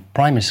kid in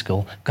primary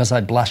school because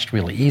I blushed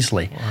really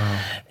easily. Wow.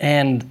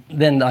 And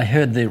then I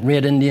heard the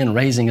Red Indian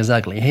raising his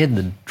ugly head,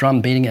 the drum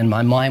beating, and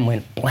my mind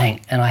went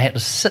blank. And I had to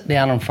sit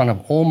down in front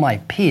of all my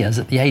peers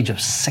at the age of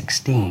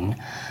 16,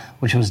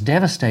 which was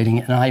devastating,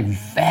 and I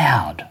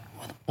vowed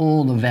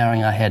all the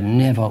vowing I had,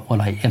 never would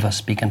I ever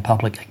speak in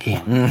public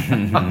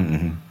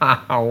again.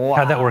 Wow.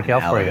 How'd that work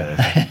out for you?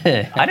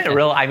 I didn't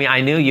realize, I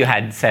knew you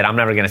had said, I'm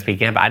never going to speak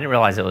again, but I didn't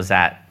realize it was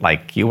that,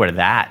 like, you were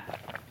that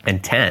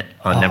intent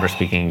on never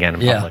speaking again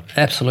in public.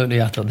 Yeah,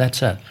 absolutely. I thought,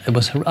 that's it.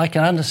 I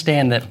can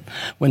understand that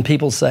when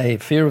people say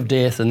fear of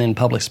death and then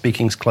public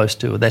speaking's close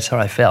to it, that's how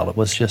I felt. It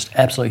was just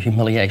absolute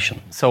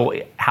humiliation.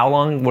 So how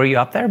long were you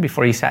up there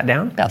before you sat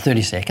down? About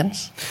 30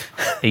 seconds.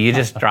 You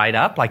just dried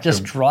up? Like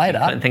just dried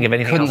up. Couldn't think of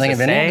anything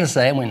to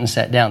say. I went and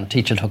sat down. The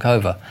teacher took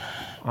over.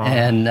 Oh.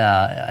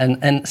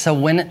 And so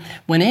when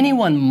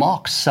anyone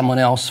mocks someone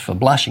else for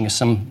blushing,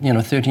 some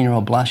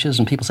 13-year-old blushes,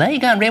 and people say, "Hey, you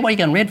going red? What are you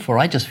going red for?"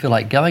 I just feel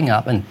like going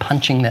up and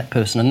punching that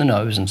person in the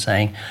nose and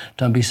saying,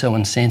 "Don't be so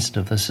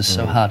insensitive. This is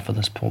so hard for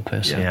this poor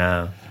person."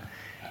 Yeah,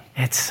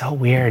 it's so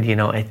weird.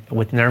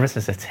 With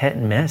nervousness, it's hit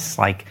and miss.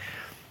 Like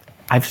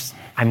I've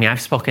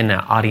spoken to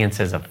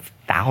audiences of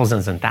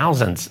thousands and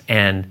thousands,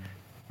 and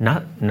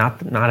not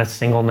a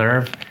single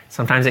nerve.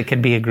 Sometimes it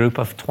could be a group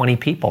of 20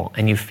 people,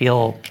 and you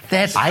feel...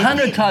 That's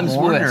 100 times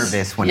more worse.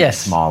 Nervous when it's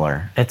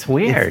smaller. It's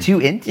weird. It's too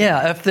intimate.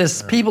 Yeah, if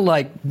there's people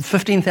like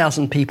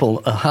 15,000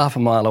 people a half a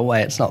mile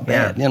away, it's not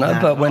bad,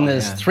 But when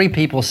there's 3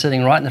 people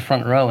sitting right in the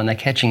front row and they're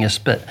catching a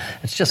spit,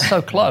 it's just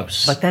so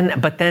close.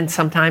 But then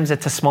sometimes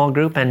it's a small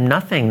group and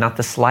nothing, not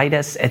the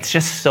slightest. It's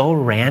just so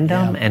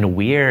random and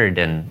weird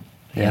and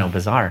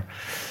bizarre.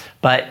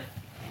 But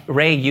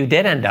Ray, you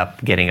did end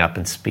up getting up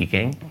and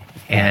speaking,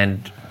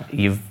 and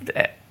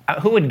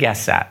who would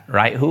guess that,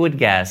 right? Who would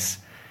guess?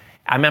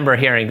 I remember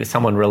hearing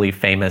someone really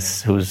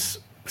famous who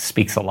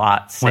speaks a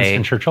lot say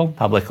Winston Churchill?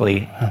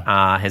 Publicly,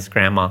 his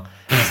grandma,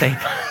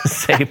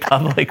 say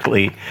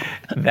publicly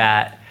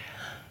that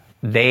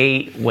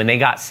when they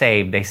got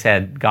saved, they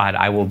said, "God,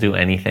 I will do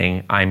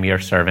anything. I'm your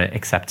servant,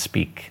 except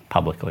speak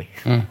publicly."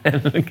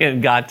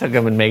 And God took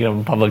him and made him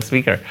a public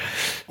speaker.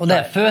 Well,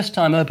 that first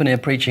time open air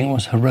preaching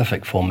was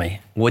horrific for me.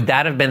 Would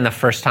that have been the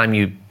first time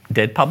you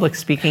did public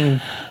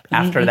speaking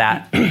after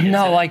that?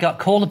 No, I got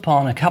called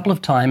upon a couple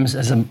of times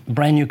as a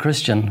brand new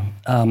Christian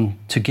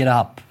to get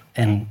up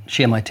and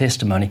share my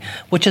testimony,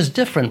 which is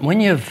different. When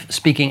you're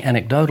speaking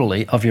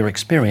anecdotally of your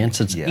experience,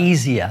 it's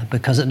easier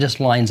because it just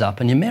lines up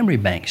in your memory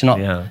banks. You're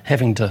not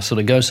having to sort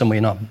of go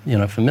somewhere you're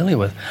not familiar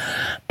with.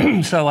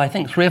 So I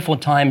think 3 or 4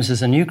 times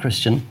as a new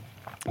Christian,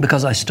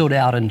 because I stood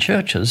out in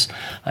churches,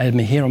 I had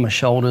my hair on my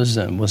shoulders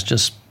and was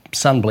just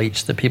sun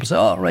bleached, that people say,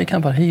 "Oh, Ray,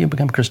 come on, here you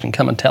become a Christian,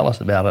 come and tell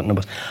us about it." And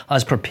I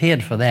was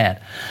prepared for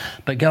that.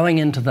 But going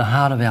into the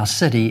heart of our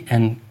city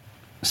and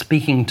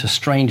speaking to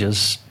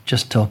strangers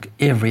just took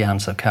every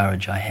ounce of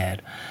courage I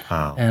had.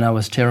 Wow. And I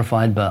was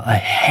terrified, but I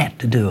had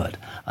to do it.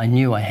 I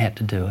knew I had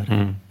to do it.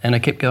 And I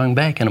kept going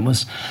back, and it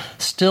was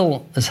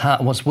still as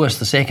hard. What's worse,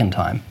 the second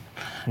time.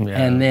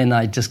 Yeah. And then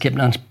I just kept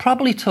on. It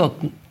probably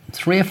took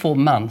 3 or 4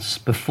 months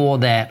before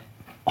that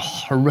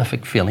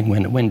horrific feeling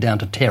when it went down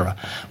to terror,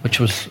 which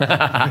was...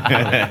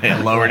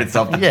 It lowered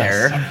itself to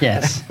terror.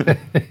 Yes.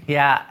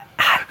 Yeah,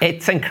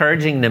 it's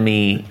encouraging to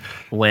me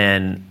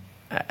when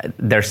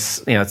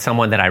there's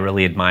someone that I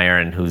really admire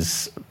and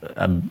who's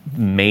a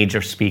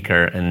major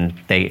speaker, and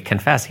they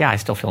confess, "Yeah, I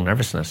still feel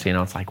nervousness."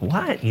 It's like,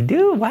 what? You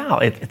do? Wow,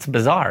 it's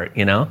bizarre,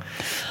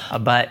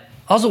 But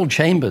Oswald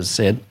Chambers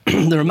said,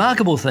 "The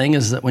remarkable thing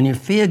is that when you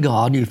fear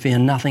God, you fear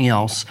nothing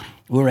else.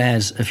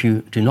 Whereas if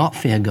you do not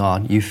fear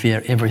God, you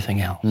fear everything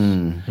else."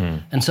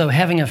 And so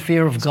having a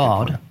fear of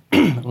God,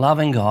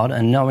 loving God,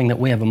 and knowing that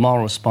we have a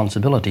moral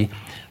responsibility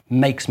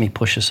makes me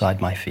push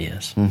aside my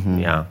fears.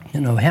 Yeah.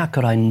 How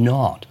could I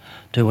not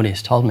do what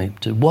he's told me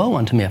to? Woe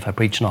unto me if I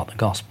preach not the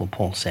gospel,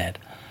 Paul said.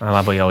 I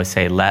love what you always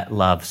say, let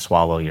love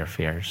swallow your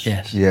fears.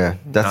 Yes. Yeah.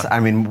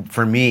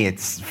 For me,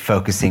 it's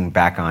focusing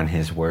back on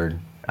his word.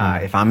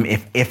 If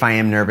I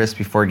am nervous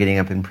before getting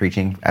up and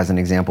preaching, as an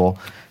example,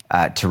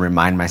 to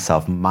remind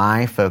myself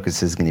my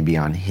focus is going to be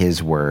on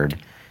his word.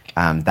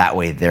 That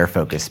way their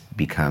focus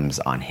becomes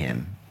on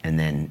him. And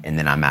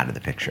then I'm out of the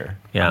picture.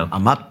 Yeah.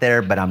 I'm up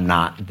there, but I'm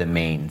not the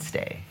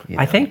mainstay.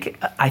 I think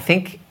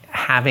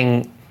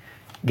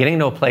getting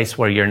to a place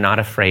where you're not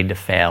afraid to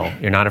fail,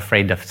 you're not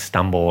afraid to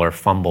stumble or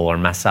fumble or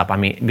mess up.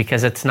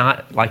 Because it's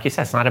not, like you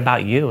said, it's not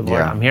about you,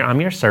 Lord.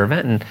 I'm your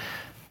servant, and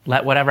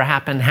let whatever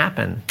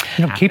happen.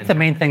 Keep the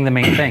main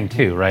thing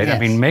too, right?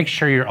 Yes. Make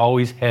sure you're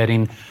always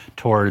heading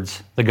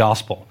towards the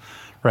gospel,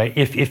 right?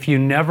 If you'll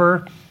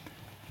never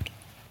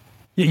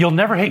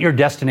hit your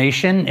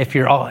destination if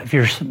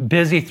you're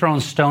busy throwing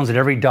stones at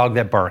every dog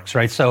that barks,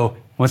 right? So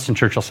Winston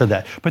Churchill said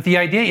that. But the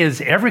idea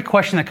is every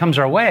question that comes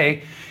our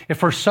way,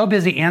 if we're so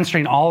busy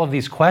answering all of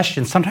these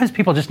questions, sometimes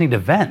people just need to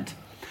vent.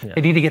 Yeah.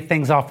 They need to get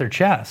things off their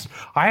chest.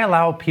 I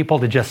allow people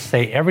to just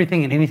say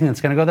everything and anything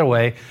that's going to go their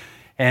way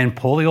and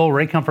pull the old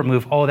Ray Comfort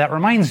move. Oh, that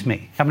reminds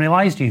me. How many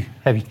lies do you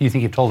think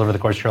you've told over the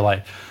course of your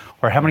life?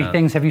 Or how many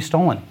things have you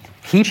stolen?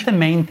 Keep the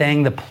main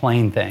thing, the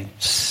plain thing.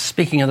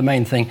 Speaking of the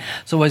main thing,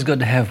 it's always good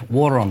to have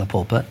water on the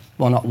pulpit.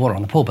 Well, not water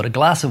on the pulpit, a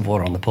glass of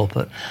water on the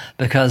pulpit,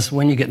 because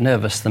when you get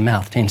nervous, the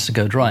mouth tends to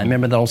go dry.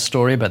 Remember that old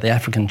story about the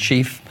African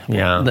chief?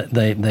 Yeah.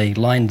 They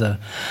lined the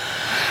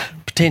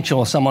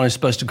potential of someone who's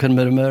supposed to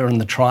commit a murder in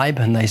the tribe,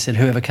 and they said,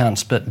 whoever can't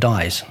spit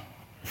dies.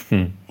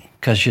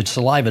 Because your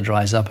saliva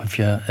dries up if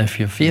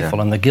you're fearful,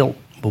 and the guilt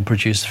will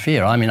produce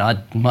fear. I mean,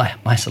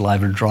 my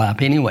saliva would dry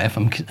up anyway if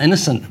I'm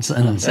innocent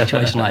in a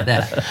situation like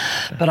that.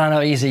 But I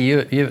know, Easy,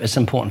 it's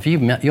important for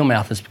you. Your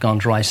mouth has gone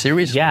dry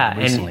seriously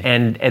recently.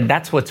 and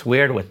that's what's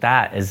weird with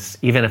that is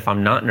even if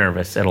I'm not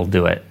nervous, it'll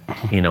do it,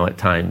 at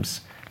times.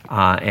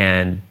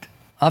 And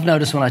I've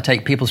noticed when I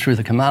take people through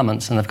the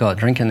commandments and they've got a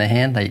drink in their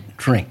hand, they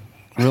drink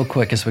real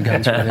quick as we're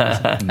going through this.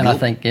 And I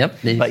think,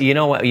 But you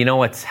know what? You know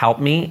what's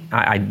helped me?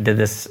 I did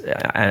this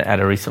at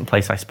a recent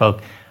place I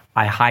spoke.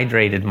 I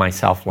hydrated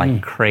myself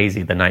like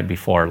crazy the night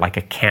before, like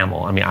a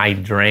camel. I mean, I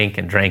drank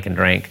and drank and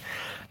drank.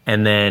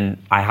 And then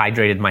I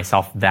hydrated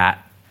myself that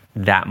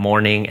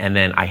morning, and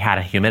then I had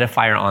a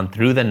humidifier on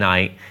through the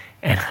night.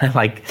 And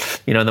I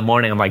in the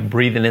morning, I'm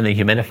breathing in the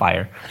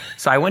humidifier.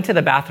 So I went to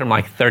the bathroom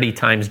 30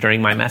 times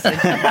during my message.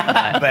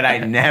 But I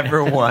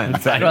never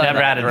once. I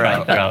never had a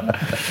dry throat.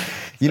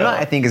 What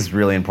I think is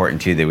really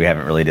important, too, that we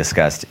haven't really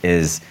discussed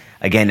is,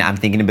 again, I'm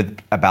thinking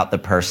about the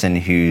person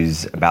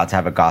who's about to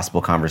have a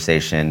gospel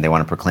conversation. They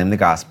want to proclaim the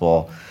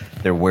gospel.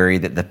 They're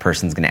worried that the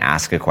person's going to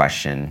ask a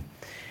question.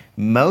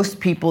 Most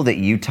people that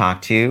you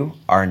talk to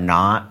are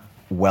not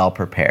well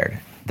prepared.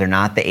 They're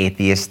not the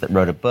atheist that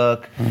wrote a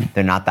book.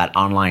 They're not that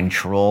online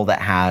troll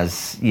that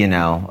has,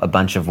 a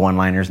bunch of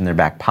one-liners in their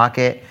back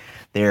pocket.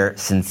 They're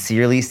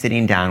sincerely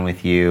sitting down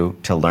with you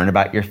to learn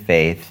about your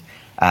faith,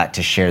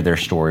 to share their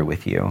story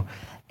with you.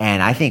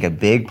 And I think a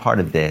big part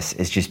of this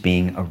is just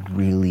being a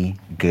really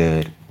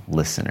good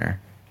listener,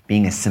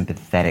 being a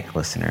sympathetic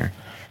listener.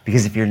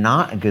 Because if you're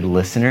not a good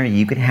listener,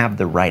 you can have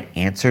the right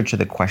answer to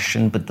the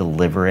question, but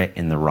deliver it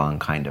in the wrong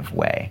kind of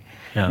way.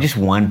 Yeah. Just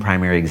one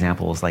primary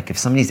example is if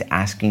somebody's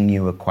asking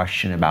you a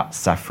question about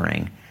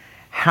suffering,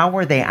 how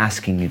are they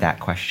asking you that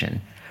question?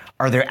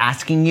 Are they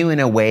asking you in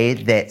a way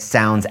that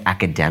sounds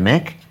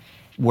academic,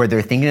 where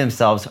they're thinking to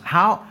themselves,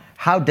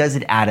 how does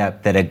it add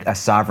up that a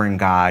sovereign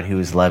God who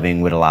is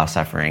loving would allow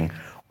suffering?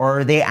 Or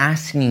are they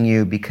asking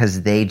you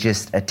because they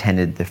just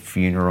attended the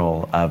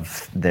funeral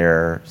of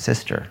their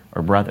sister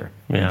or brother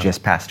who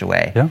just passed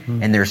away? Yeah.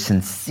 And they're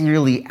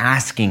sincerely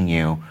asking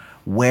you,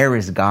 where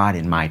is God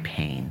in my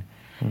pain?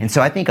 And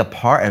so I think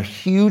a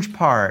huge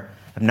part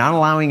of not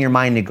allowing your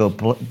mind to go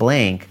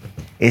blank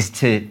is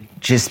to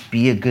just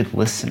be a good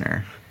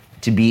listener,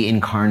 to be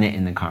incarnate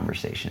in the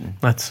conversation.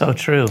 That's so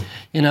true.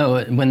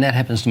 When that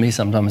happens to me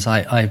sometimes,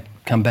 I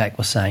come back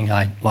with saying,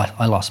 I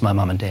lost my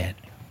mum and dad.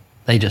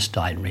 They just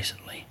died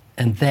recently.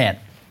 And that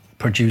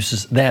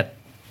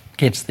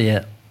gets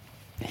their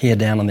hair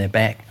down on their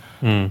back,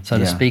 so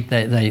to speak.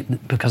 They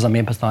because I'm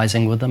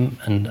empathizing with them,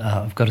 and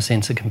I've got a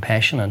sense of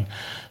compassion. And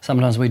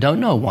sometimes we don't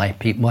know why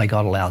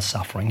God allows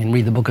suffering. And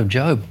read the book of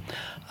Job.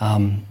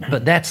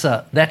 But that's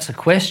a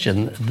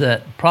question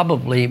that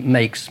probably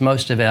makes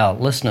most of our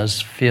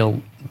listeners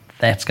feel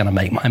that's going to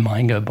make my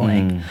mind go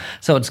blank.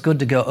 So it's good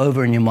to go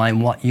over in your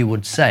mind what you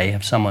would say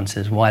if someone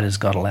says, why does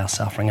God allow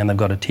suffering? And they've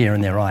got a tear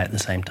in their eye at the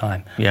same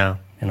time. Yeah.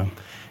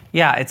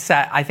 Yeah,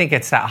 I think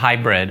it's that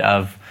hybrid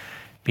of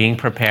being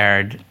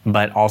prepared,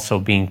 but also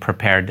being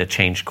prepared to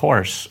change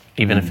course,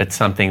 even if it's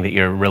something that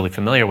you're really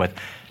familiar with.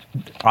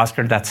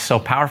 Oscar, that's so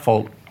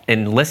powerful.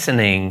 In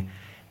listening,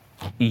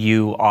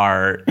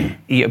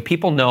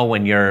 people know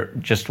when you're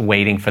just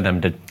waiting for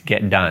them to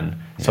get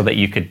done so that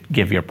you could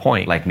give your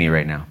point. Like me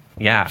right now.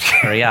 Yeah,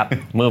 hurry up,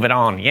 move it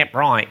on. Yep,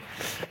 right.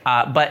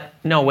 But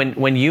no,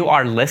 when you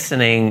are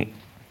listening,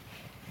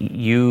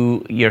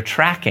 you're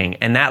tracking,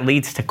 and that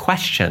leads to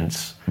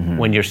questions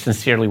when you're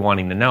sincerely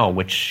wanting to know,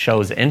 which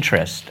shows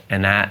interest,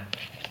 and that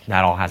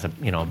all has a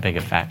big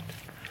effect.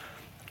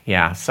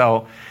 Yeah.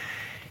 So,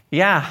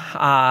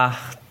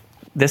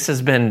 this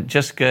has been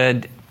just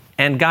good.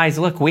 And guys,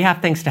 look, we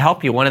have things to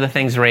help you. One of the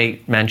things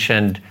Ray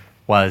mentioned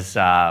was,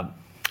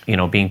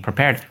 being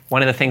prepared.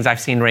 One of the things I've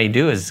seen Ray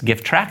do is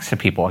give tracts to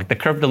people. Like the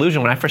Curved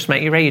Illusion. When I first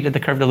met you, Ray, you did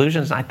the Curved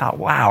Illusions, and I thought,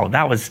 wow,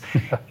 it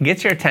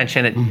gets your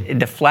attention. It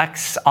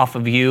deflects off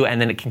of you, and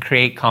then it can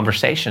create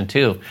conversation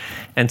too.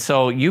 And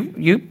so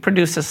you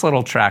produced this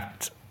little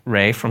tract,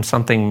 Ray, from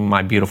something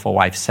my beautiful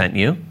wife sent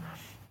you.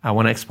 I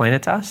want to explain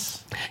it to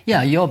us?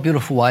 Yeah, your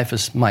beautiful wife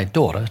is my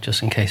daughter,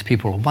 just in case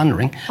people are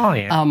wondering. Oh,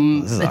 yeah.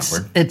 This is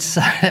awkward.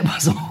 It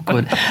was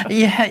awkward.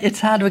 Yeah,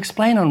 it's hard to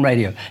explain on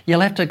radio.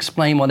 You'll have to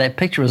explain what that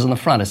picture is on the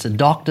front. It's a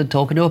doctor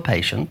talking to a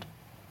patient.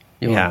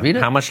 You want to read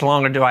it? How much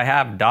longer do I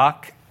have,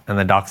 doc? And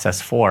the doc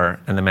says 4.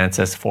 And the man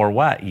says, 4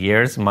 what?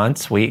 Years,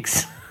 months,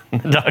 weeks?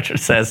 The doctor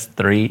says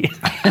 3.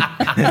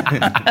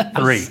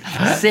 3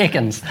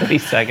 seconds. 3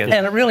 seconds.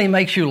 And it really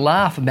makes you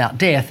laugh about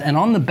death. And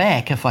on the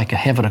back, if I could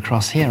have it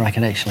across here, I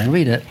can actually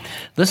read it.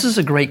 This is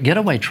a great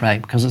getaway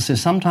track because it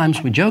says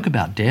sometimes we joke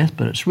about death,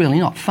 but it's really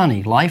not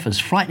funny. Life is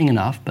frightening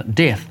enough, but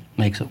death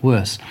makes it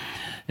worse.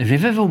 If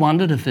you've ever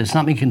wondered if there's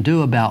something you can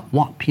do about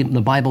what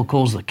the Bible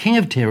calls the king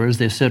of terrors,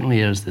 there certainly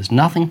is. There's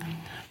nothing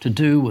to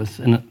do with,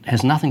 and it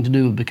has nothing to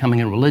do with becoming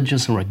a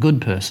religious or a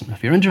good person.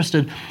 If you're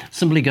interested,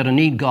 simply go to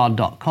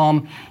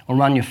needgod.com or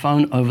run your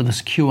phone over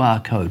this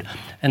QR code.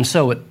 And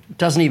so it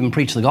doesn't even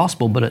preach the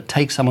gospel, but it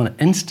takes someone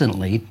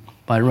instantly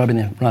by running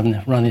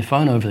their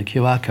phone over the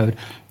QR code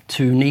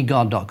to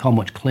needgod.com,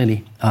 which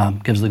clearly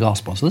gives the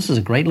gospel. So this is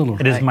a great little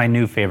track. It is my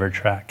new favorite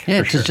track. Yeah,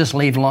 for sure. to just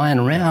leave lying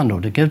around or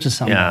to give to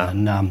someone. Yeah.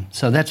 And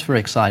so that's very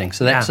exciting.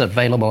 So that's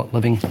available at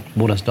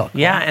livingwaters.com.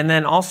 Yeah, and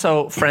then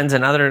also, friends,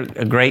 another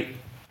great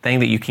thing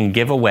that you can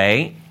give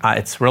away.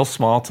 It's real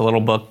small. It's a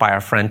little book by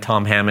our friend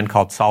Tom Hammond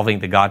called Solving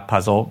the God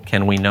Puzzle.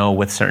 Can we know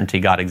with certainty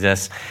God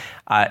exists?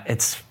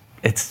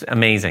 It's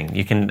amazing.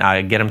 You can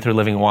get them through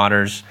Living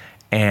Waters.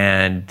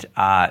 And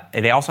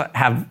they also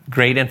have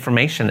great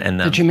information in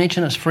them. Did you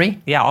mention it's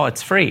free? Yeah,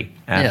 it's free.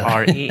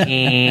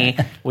 F-R-E-E.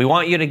 We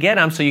want you to get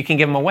them so you can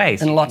give them away.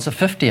 And lots of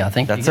 50, I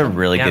think. That's a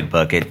really good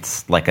book.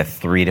 It's like a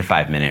 3 to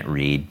 5 minute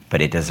read,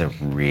 but it does a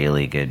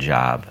really good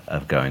job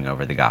of going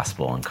over the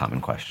gospel and common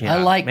questions. I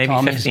like maybe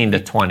Tom. 15 to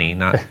 20,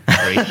 not 3.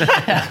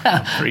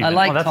 I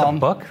like that's Tom. a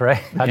book,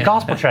 right? A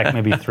gospel track,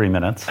 maybe 3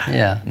 minutes.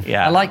 Yeah.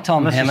 Yeah. I like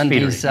Tom Unless Hammond.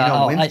 you're He's,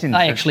 speeding.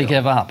 I actually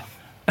give up.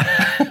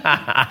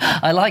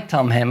 I like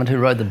Tom Hammond, who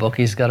wrote the book.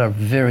 He's got a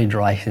very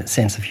dry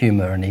sense of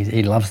humor, and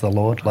he loves the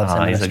Lord, loves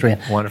the ministry.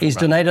 He's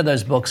donated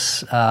those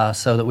books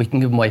so that we can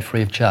give them away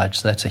free of charge.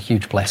 So that's a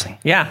huge blessing.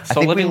 Yeah. So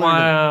Living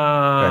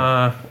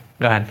Water.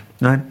 Go ahead.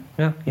 No,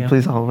 Yeah.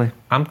 please all the way.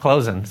 I'm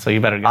closing, so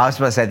you better go. I was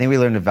about to say, I think we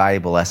learned a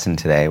valuable lesson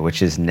today,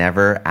 which is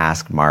never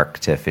ask Mark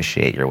to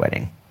officiate your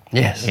wedding.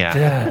 Yes. Yeah.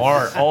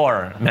 Yes.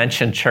 Or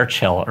mention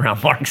Churchill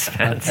around Mark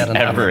Spence. I'm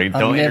Ever.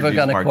 Don't never introduce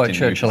going to Mark quote to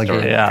Churchill news again.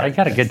 stories. Yeah. I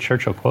got a good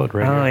Churchill quote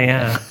right Oh,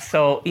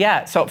 here.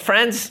 yeah. So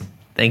friends,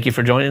 thank you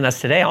for joining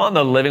us today on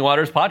the Living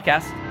Waters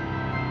podcast.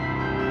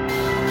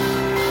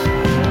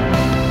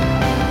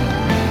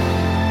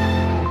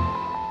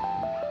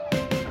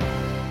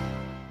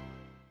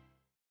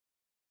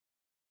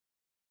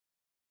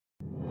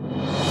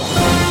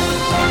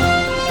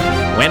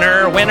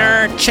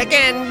 Winner,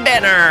 chicken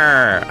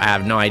dinner. I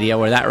have no idea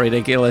where that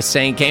ridiculous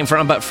saying came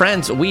from, but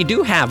friends, we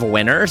do have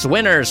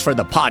winners for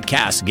the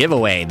podcast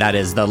giveaway. That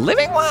is the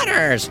Living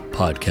Waters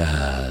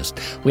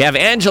podcast. We have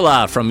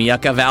Angela from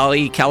Yucca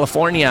Valley,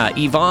 California,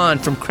 Yvonne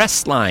from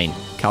Crestline,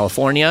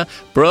 California,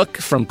 Brooke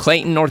from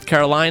Clayton, North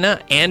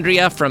Carolina,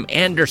 Andrea from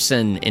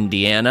Anderson,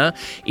 Indiana,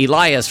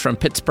 Elias from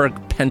Pittsburgh,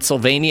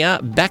 Pennsylvania,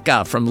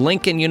 Becca from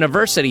Lincoln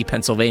University,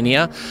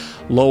 Pennsylvania,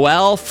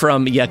 Lowell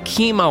from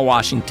Yakima,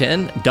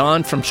 Washington,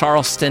 Don from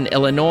Charleston,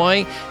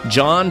 Illinois,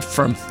 John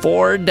from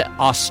Ford,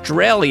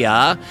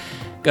 Australia,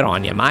 good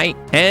on you, mate,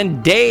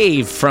 and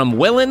Dave from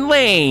Willen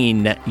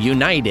Lane,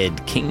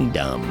 United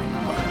Kingdom.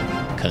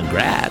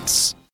 Congrats.